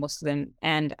about from the Muslim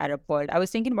and Arab world, I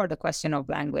was thinking about the question of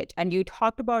language. And you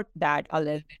talked about that a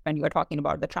little bit when you were talking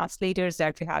about the translators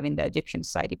that you have in the Egyptian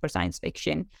Society for Science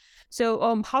Fiction.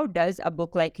 So how does a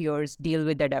book like yours deal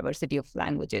with the diversity of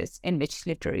languages in which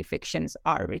literary fictions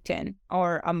are written?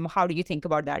 Or how do you think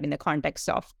about that in the context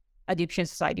of Egyptian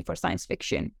Society for Science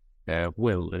Fiction?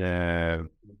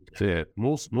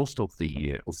 Most of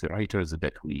the writers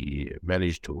that we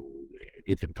managed to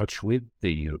get in touch with,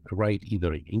 they write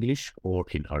either in English or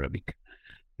in Arabic.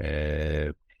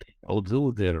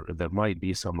 Although there might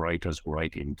be some writers who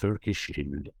write in Turkish,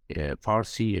 in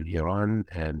Farsi, in Iran,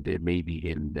 and maybe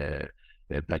in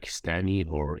Pakistani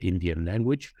or Indian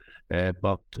language.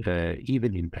 But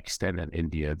even in Pakistan and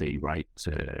India, they write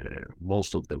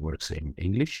most of the works in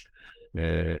English.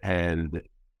 And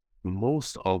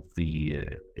most of the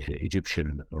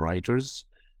Egyptian writers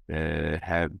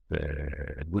have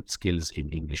good skills in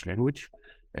English language.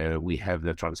 We have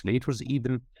the translators,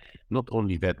 even not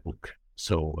only that book.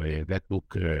 So that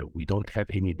book, we don't have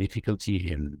any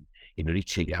difficulty in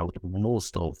reaching out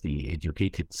most of the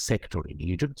educated sector in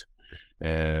Egypt.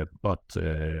 But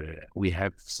we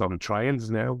have some trials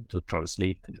now to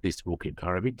translate this book in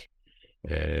Arabic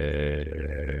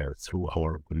through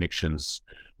our connections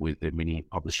with the many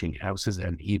publishing houses,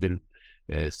 and even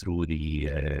through the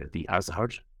Azhar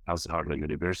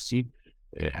University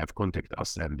have contacted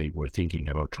us, and they were thinking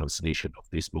about translation of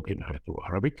this book into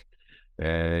Arabic.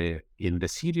 In the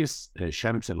series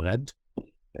Shams al-Ghad,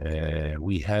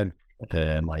 we had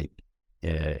 8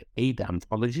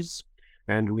 anthologies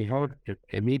And we have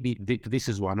maybe this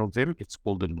is one of them. It's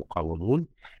called Al-Muqawwamun.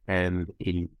 And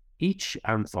in each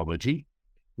anthology,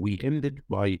 we ended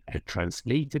by a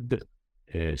translated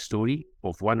story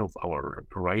of one of our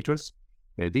writers.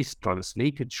 This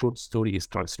translated short story is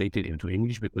translated into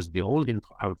English because the whole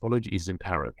anthology is in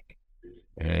Arabic.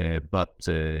 But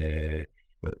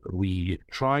we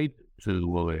tried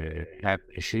to have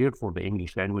a share for the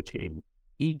English language in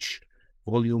each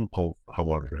volume of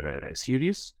our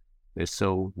series.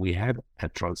 So we have a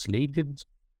translated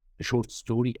short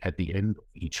story at the end of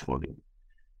each volume.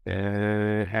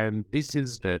 And this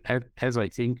is, as I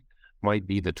think, might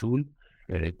be the tool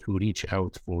to reach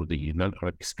out for the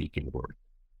non-Arabic speaking world.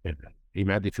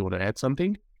 Emad, if you want to add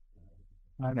something?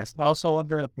 Yes. Also,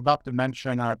 under forgot to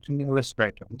mention our two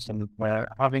illustrators, and we're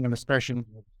having an illustration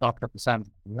with Dr. Hosam.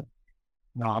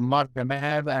 Emad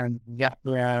and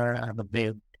Yahya the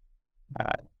Big.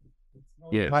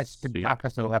 Yes. Nice to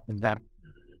have them.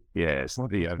 Yes,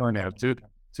 they are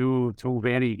two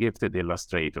very gifted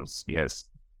illustrators. Yes.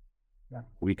 Yeah.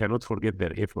 We cannot forget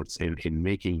their efforts in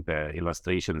making the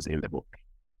illustrations in the book.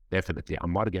 Definitely.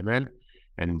 Ammar Gamal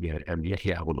and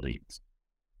Yahya Abul Gheid.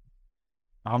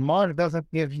 Ammar doesn't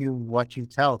give you what you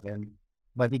tell him,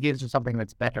 but he gives you something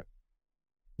that's better.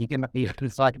 He can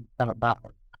decide about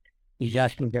it. He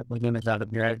actually get the limits out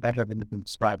of your better than you can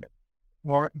describe it.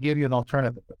 Or give you an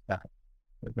alternative of that.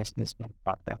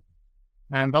 About that.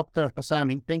 And Dr. Hosam,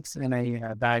 he thinks in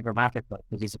a diagrammatic way,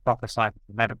 because he's a proper scientist,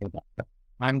 medical doctor.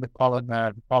 I'm the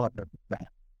qualitative of that.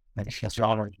 And it's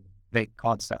already a big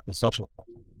concept, the social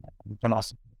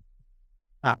philosophy.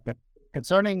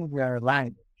 Concerning their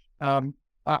language,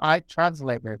 I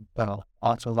translated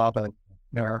also a lot of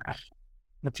their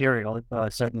material,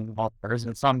 certain authors,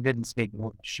 and some didn't speak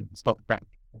English and spoke French.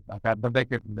 But they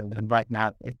could right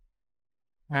now.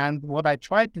 And what I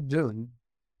tried to do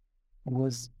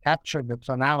was capture the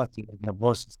tonality of the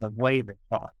voices, the way they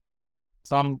talk.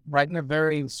 Some write in a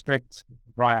very strict,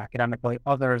 dry academic way.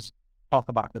 Others talk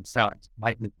about themselves,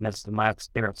 like this my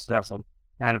experience. There's some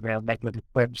kind of make little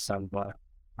clips, and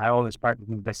I always try to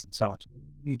do this and so on.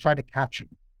 You try to capture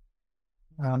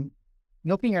it.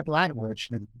 Looking at language,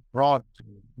 the broad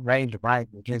range of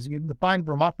languages, you find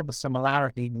remarkable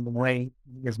similarity in the way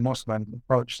as Muslims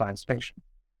approach science fiction.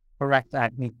 Correct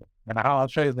technique. And I'll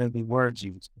show you the words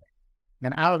used.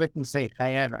 In Arabic, we say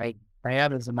khayal, right?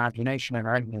 Khayal is imagination and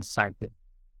writing is scientific.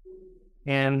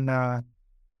 In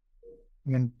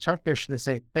Turkish, they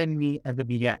say fenni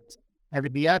edebiyat.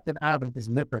 Edebiyat in Arabic is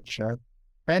literature.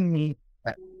 Fenni,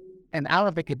 in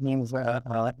Arabic, it means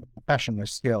a profession or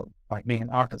skill, like being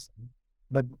an artist.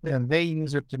 But they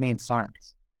use it to mean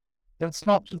science. It's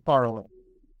not too far away.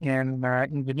 In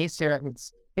Indonesia,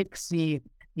 it's fiksi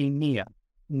ilmiah.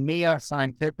 Ilmiah,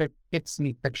 scientific,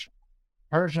 fiksi fiction.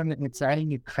 Persian, it's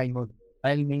ilmi khayal,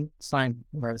 ilmi,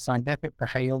 scientific,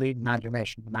 khayali,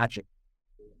 imagination, magic.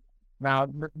 Now,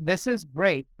 this is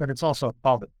great, but it's also a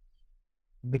problem.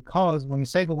 Because when you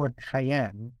say the word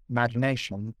khayal,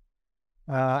 imagination,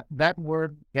 that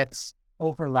word gets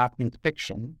overlapped in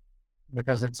fiction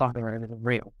because it's something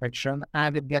real fiction,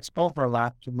 and it gets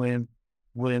overlapped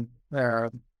with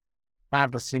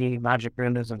fantasy, magic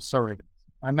realism, surrealism.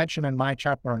 I mentioned in my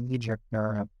chapter on Egypt,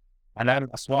 Alal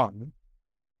Aswan,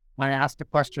 I asked a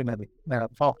question at a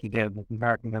talk he did at the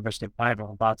American University of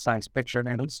Bible about science fiction,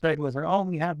 and he straight was like, "Oh,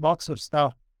 we have lots of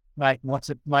stuff like what's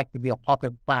it like to be a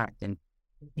pocket plant?" And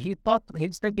he thought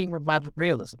he's thinking of magic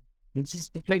realism. It's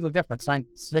just completely different.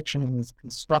 Science fiction is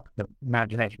constructive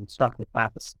imagination, constructive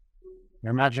fantasy.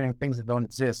 You're imagining things that don't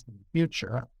exist in the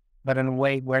future, but in a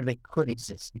way where they could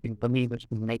exist. You can believe it, you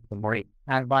can make them real.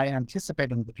 And by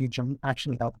anticipating the future,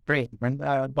 actually help create. When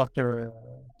Dr.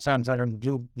 Sands, I don't know,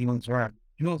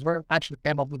 Jules Verne actually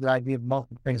came up with the idea of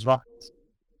multi-phase rockets,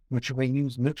 which we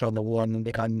use neutral in the war and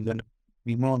they can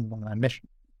be moved on a mission.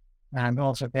 And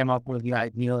also came up with the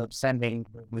idea of sending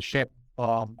the ship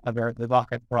the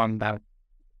rocket from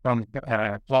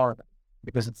Florida,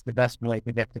 because it's the best way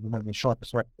to get to the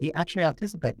shortest way. He actually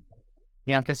anticipated.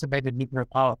 He anticipated nuclear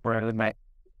power for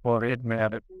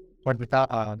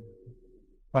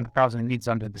 1,000 leagues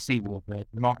under the sea with the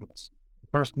Nautilus. The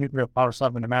first nuclear power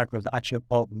sub in America was actually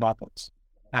called the Nautilus,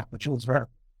 after Jules Verne.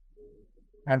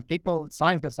 And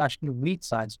scientists actually read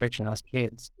science fiction as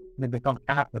kids. They become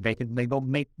captivated and they go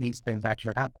make these things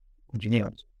actually happen.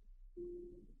 Engineers.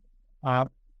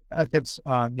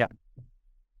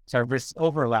 So this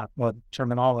overlap with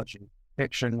terminology,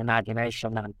 fiction,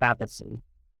 imagination, and fantasy.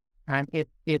 And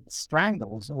it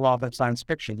strangles a lot of science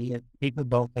fiction. People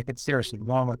don't take it seriously.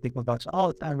 Normal people don't say, "Oh,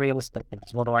 it's unrealistic.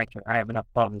 What do I care? I have enough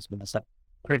problems with this."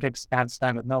 Critics can't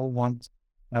stand it. No one wants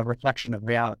a reflection of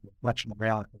reality.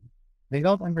 They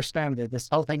don't understand that this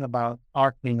whole thing about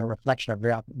art being a reflection of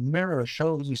reality. Mirror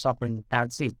shows you something you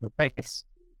can't see, the face.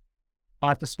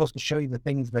 Art is supposed to show you the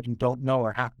things that you don't know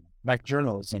are happening, like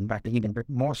journalism, in fact, even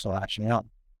more so actually,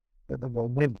 the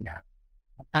living now.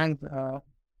 And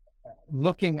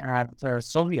looking at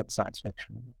Soviet science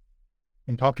fiction,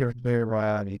 in talking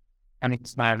to and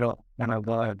it's one of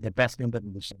the best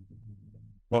inventions.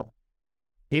 Well,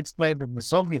 he explained that the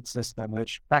Soviet system,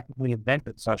 which practically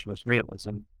invented socialist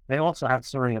realism, they also have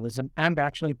surrealism and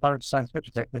actually part of science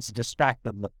fiction. It's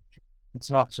distracted look. It's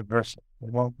not subversive.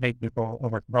 It won't make people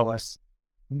overthrow us,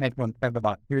 make one think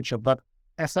about the future. But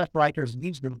SF writers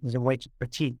use them as a way to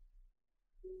critique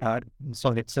the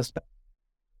Soviet system.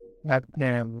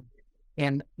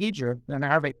 In Egypt and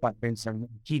Arabic countries and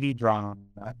TV drama,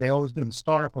 they always do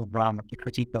historical drama to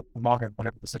critique the modern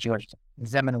political situation.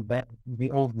 Examine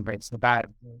the olden days, the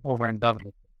bad, over and done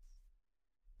with.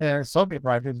 Soviet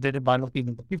writers did it by looking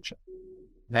in the future.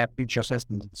 They have future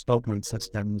systems, spoken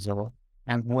systems,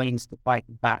 and ways to fight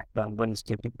back, and ways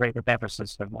to create a better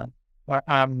system. There were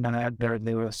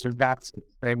Surgats,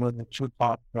 they were the true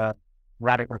top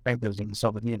radical thinkers in the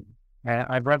Soviet Union.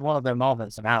 I've read one of their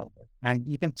novels about it, and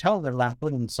you can tell they're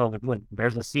lampooning the Soviet Union.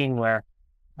 There's a scene where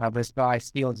this guy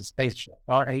steals a spaceship,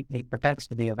 or he pretends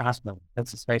to be an astronaut.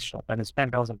 It's a spaceship, and his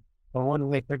friend tells him, well, when do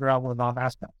we figure out we're not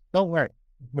astronauts? Don't worry.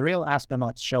 The real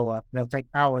astronauts show up. They'll take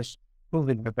hours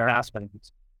proving that they're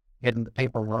astronauts, getting the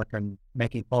paperwork and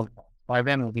making phone calls. By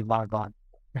then, it'll be long gone.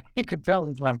 You can tell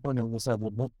he's lampooning the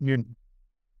Soviet Union.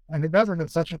 And it does it in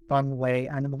such a fun way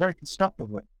and in a very constructive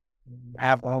way.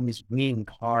 Have all these green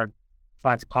hard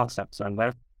science concepts on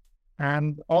there.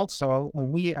 And also,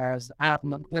 we as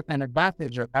with an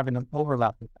advantage of having an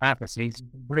overlap with fantasies,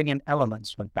 bring in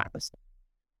elements from fantasy,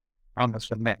 almost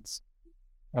from myths.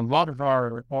 A lot of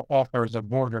our authors are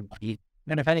border by,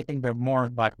 and if anything, they're more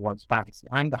like towards fantasy.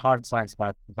 I'm the hard science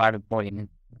guy, provided boy in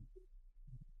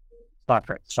Star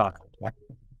Trek.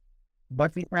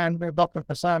 But we ran with Dr.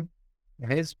 Hosam.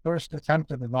 His first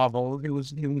attempt at the novel, he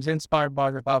was inspired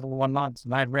by the novel 1 month,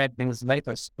 and I'd read his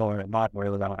latest story, Not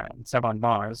Where on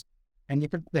Mars, and you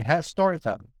could have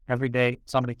storytelling. Every day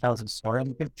somebody tells a story, and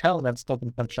you can tell that's still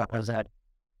been punched up his head,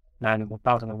 and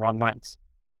 1,001 lines.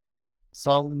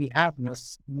 So we have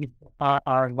this,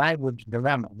 our language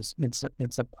dilemma.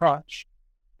 It's a crutch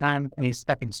and a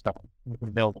stepping stone we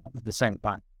can build on at the same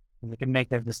time. And we can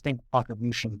make a distinct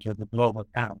contribution to the global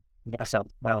account.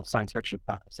 Science fiction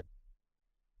fantasy.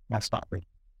 That's not great.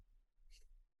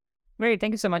 Great.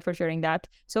 Thank you so much for sharing that.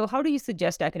 So how do you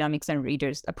suggest academics and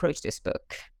readers approach this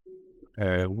book?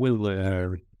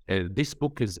 This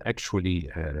book is actually,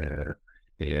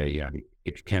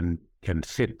 it can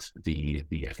fit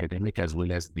the academic as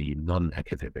well as the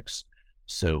non-academics.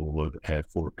 So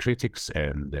for critics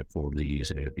and for the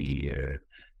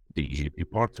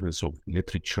departments of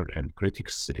literature and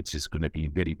critics, it is going to be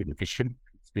very beneficial,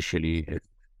 especially if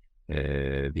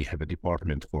they have a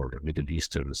department for Middle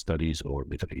Eastern studies or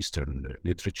Middle Eastern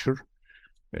literature.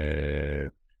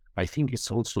 I think it's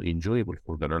also enjoyable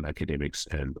for the non-academics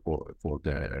and for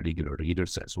the regular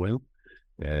readers as well.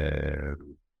 The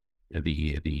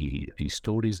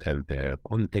stories and the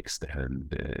context and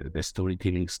the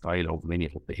storytelling style of many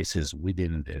of the essays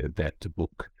within that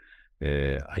book,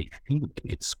 I think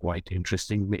it's quite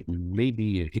interesting.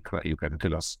 Maybe Ikra, you can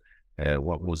tell us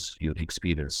what was your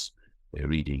experience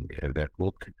reading that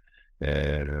book.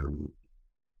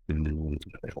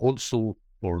 Also,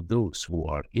 for those who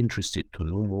are interested to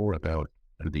know more about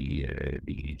the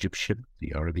Egyptian,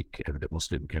 the Arabic, and the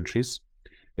Muslim countries,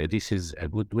 this is a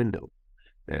good window.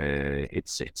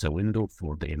 It's a window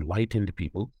for the enlightened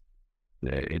people.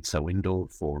 It's a window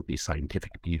for the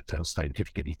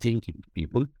scientifically thinking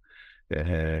people.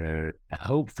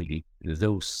 Hopefully,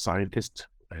 those scientists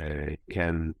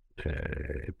can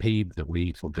pave the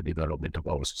way for the development of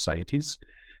our societies.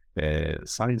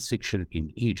 Science fiction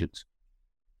in Egypt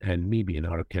and maybe in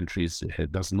our countries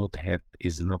is not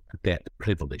that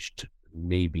privileged.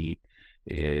 Maybe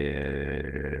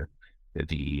the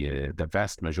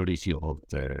vast majority of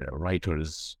the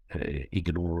writers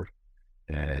ignore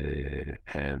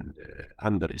and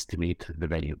underestimate the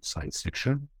value of science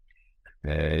fiction.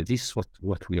 This is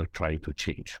what we are trying to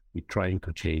change. We're trying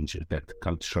to change that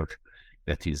culture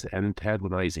that is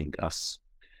antagonizing us.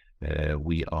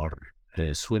 We are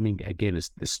swimming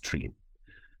against the stream.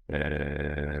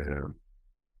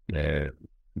 The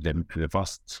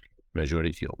vast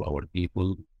majority of our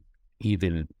people,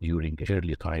 even during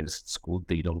early times at school,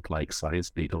 they don't like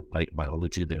science, they don't like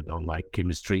biology, they don't like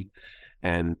chemistry,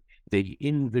 and they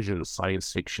envision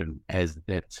science fiction as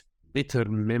that better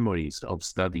memories of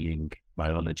studying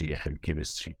biology and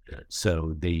chemistry.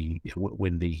 So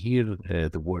when they hear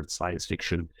the word science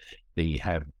fiction, they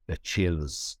have the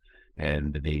chills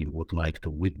and they would like to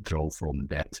withdraw from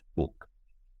that book.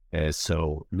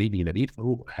 So maybe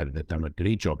Nabil have done a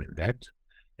great job in that.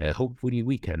 Hopefully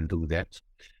we can do that.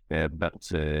 But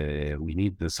we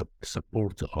need the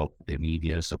support of the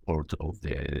media, support of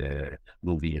the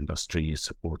movie industry,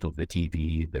 support of the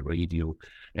TV, the radio,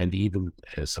 and even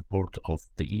support of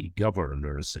the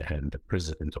governors and the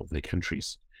president of the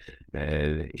countries.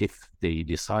 If they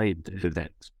decide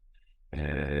that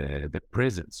the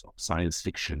presence of science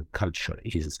fiction culture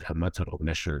is a matter of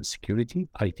national security,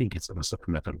 I think it's a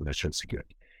matter of national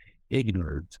security.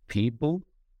 Ignorant people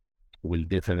will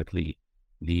definitely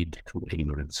lead to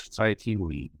ignorant society,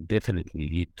 will definitely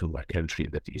lead to a country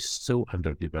that is so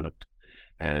underdeveloped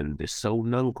and so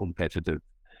non-competitive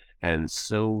and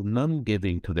so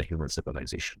non-giving to the human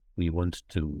civilization. We want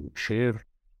to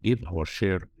give our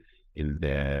share in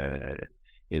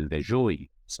the joy of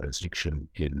science fiction,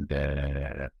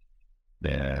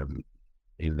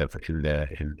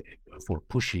 for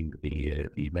pushing the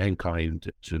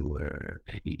mankind to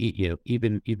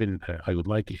even I would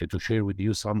like to share with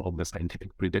you some of the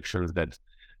scientific predictions that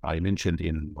I mentioned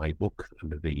in my book,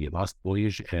 The Last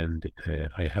Voyage, and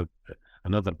I have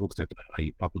another book that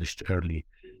I published early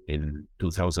in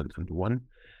 2001,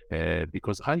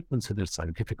 because I consider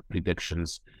scientific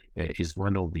predictions is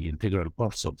one of the integral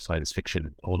parts of science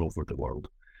fiction all over the world.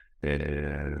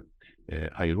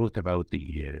 I wrote about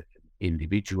the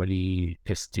individually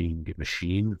testing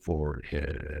machine for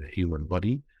human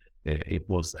body. It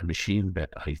was a machine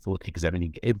that I thought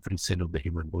examining every cell of the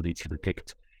human body to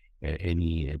detect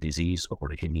any disease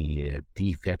or any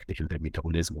defect in the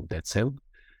metabolism of that cell.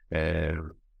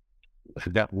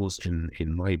 That was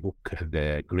in my book,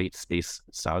 The Great Space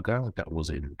Saga. That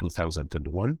was in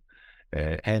 2001.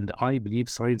 And I believe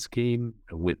science came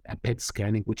with a PET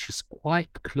scanning, which is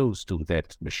quite close to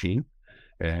that machine.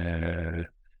 But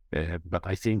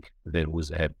I think there will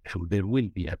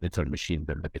be a better machine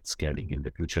than the PET scanning in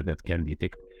the future that can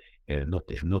detect not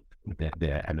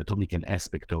the anatomical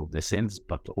aspect of the cells,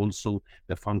 but also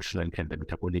the functional and the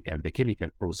metabolic and the chemical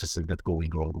processes that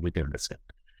going on within the cell.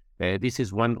 This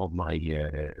is one of my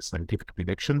scientific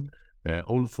prediction.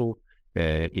 Also,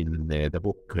 in the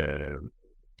book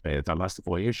The Last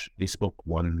Voyage, this book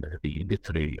won the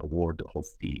literary award of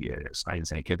the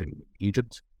Science Academy of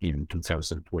Egypt in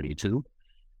 2022.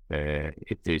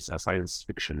 It is a science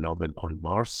fiction novel on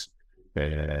Mars,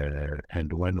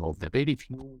 and one of the very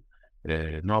few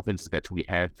novels that we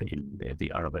have in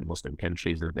the Arab and Muslim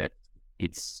countries that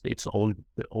it's all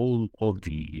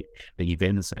the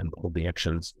events and all the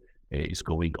actions is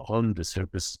going on the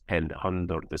surface and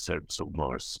under the surface of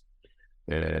Mars.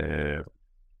 In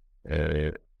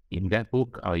that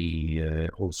book, I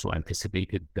also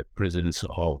anticipated the presence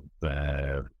of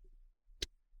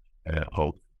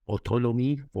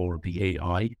autonomy for the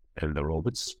AI and the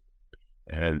robots.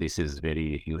 And this is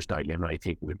very huge dilemma. I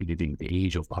think we're living the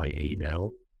age of IA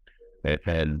now.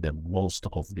 And most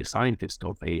of the scientists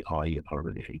of AI are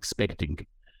expecting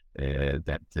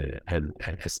that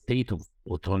a state of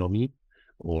autonomy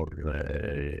or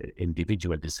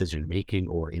individual decision-making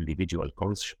or individual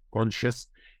conscious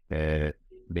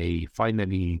may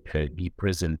finally be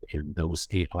present in those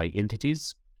AI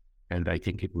entities. And I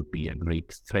think it would be a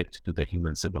great threat to the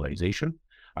human civilization.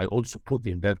 I also put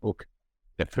in that book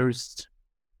the first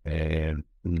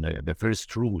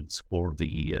rules for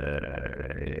the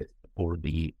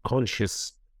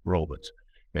conscious robot,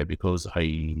 because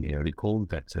I recall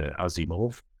that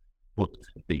Asimov put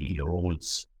the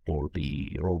rules for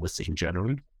the robots in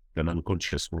general, the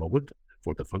non-conscious robot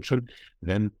for the function.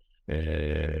 Then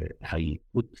I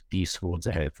put these rules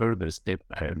a further step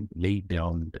and laid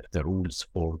down the rules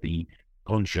for the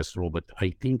conscious robot.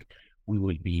 I think we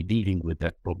will be dealing with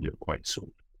that problem quite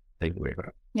soon. Thank you very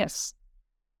much. Yes.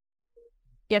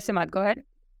 Yes, Emad, go ahead.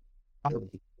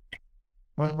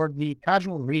 Well, for the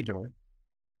casual reader,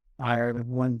 I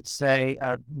would say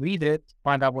read it,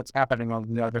 find out what's happening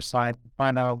on the other side,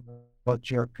 find out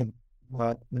what your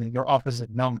opposite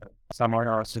number somewhere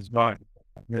else is going.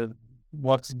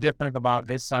 What's different about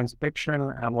this science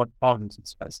fiction and what problems it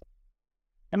says.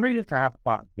 And read it to have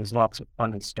fun. There's lots of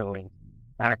funny stories,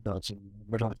 anecdotes, and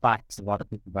little facts a lot of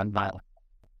people run by,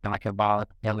 like about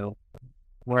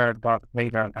where Darth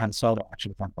Vader and Solo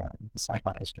actually come from in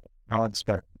sci-fi history. All it's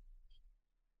good.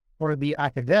 For the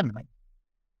academic,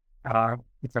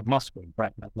 it's a must read,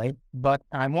 definitely, but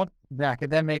I want the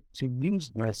academic to use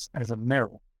this as a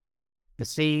mirror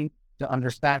to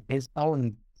understand his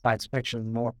own science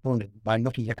fiction more fully by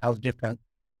looking at how different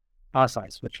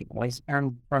outside switching voice.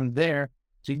 And from there,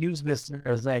 to use this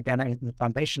as again the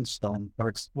foundation stone for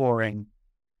exploring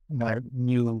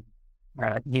new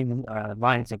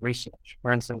lines of research.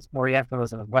 For instance,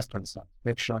 Orientalism and Western science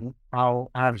fiction, how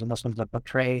Arabs and Muslims are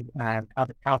portrayed and how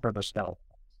to counter the stereotypes.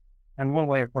 And one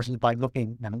way, of course, is by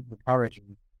looking and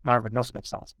encouraging Arab and Muslim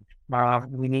science fiction.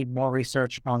 We need more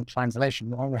research on translation.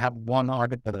 We only have one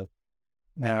article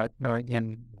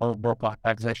in World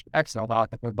Organization Excel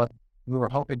article, but we were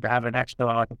hoping to have an extra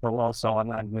article also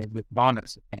on with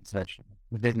bonus translation.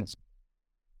 We didn't.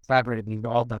 Collaboratively,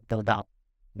 all that filled out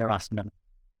the last minute.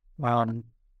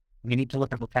 We need to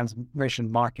look at the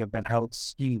translation market and how it's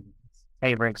skewed,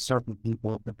 favoring certain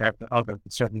people compared to others,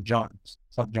 certain genres,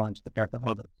 subgenres compared to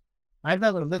others. I've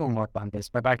done a little more on this,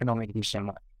 but I can only do so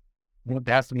much. There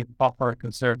has to be a proper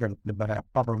conservative, but a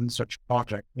proper research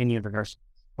project in universities.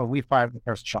 But we fired the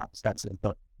first shots. That's it.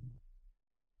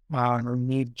 We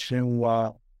need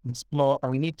to explore, or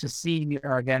we need to see,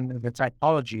 again, the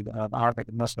typology of Arabic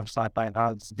and Muslim sci-fi and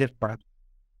how it's different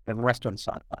than Western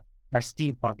sci-fi. Our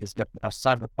steampunk is different, our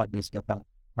cyberpunk is different,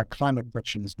 our climate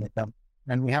fiction is different,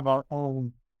 and we have our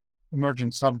own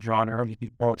emergent subgenre, if you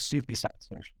call it Sufi science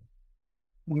fiction.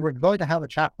 We were going to have a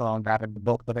chapter on that in the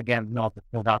book, but again, not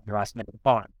without the last minute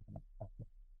part.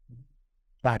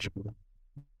 Tragically.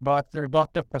 But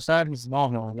Dr. Prasad's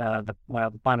novel, the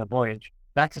Final Voyage,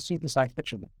 that's a Sufi science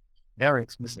fiction. Very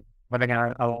explicit. But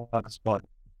again, I'll explore.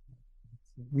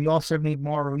 We also need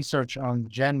more research on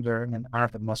gender and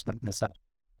Arab Muslim descent.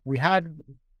 We have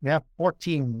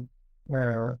 14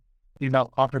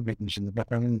 female contributions, but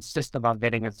we insist about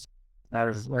getting as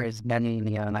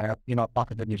many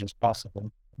contributions as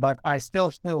possible. But I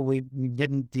still feel we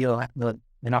didn't deal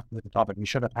enough with the topic. We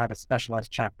should have had a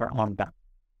specialized chapter on that,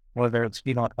 whether it's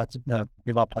female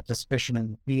participation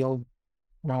in the field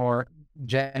or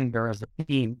gender as a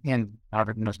theme in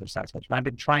Arab Muslim science fiction. I've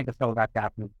been trying to fill that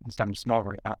gap with some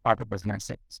smaller articles in our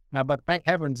cities. Now, but thank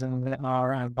heavens in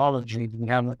our anthology, we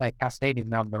have a cascading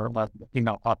number of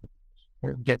female authors.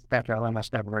 It gets better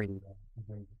almost every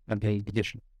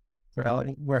edition.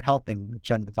 So we're helping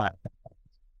gender violence.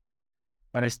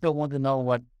 But I still want to know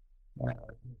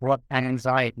what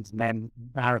anxieties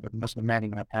Arab and Muslim men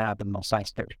might have in the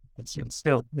science fiction.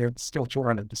 They're still too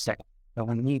early to say. So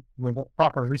we need a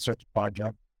proper research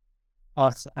project.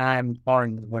 Us and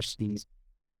foreign universities,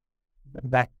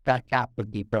 that gap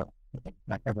would be built.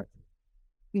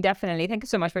 Definitely. Thank you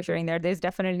so much for sharing that. There's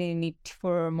definitely a need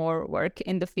for more work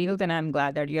in the field, and I'm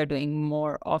glad that you're doing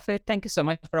more of it. Thank you so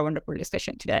much for a wonderful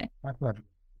discussion today. My pleasure.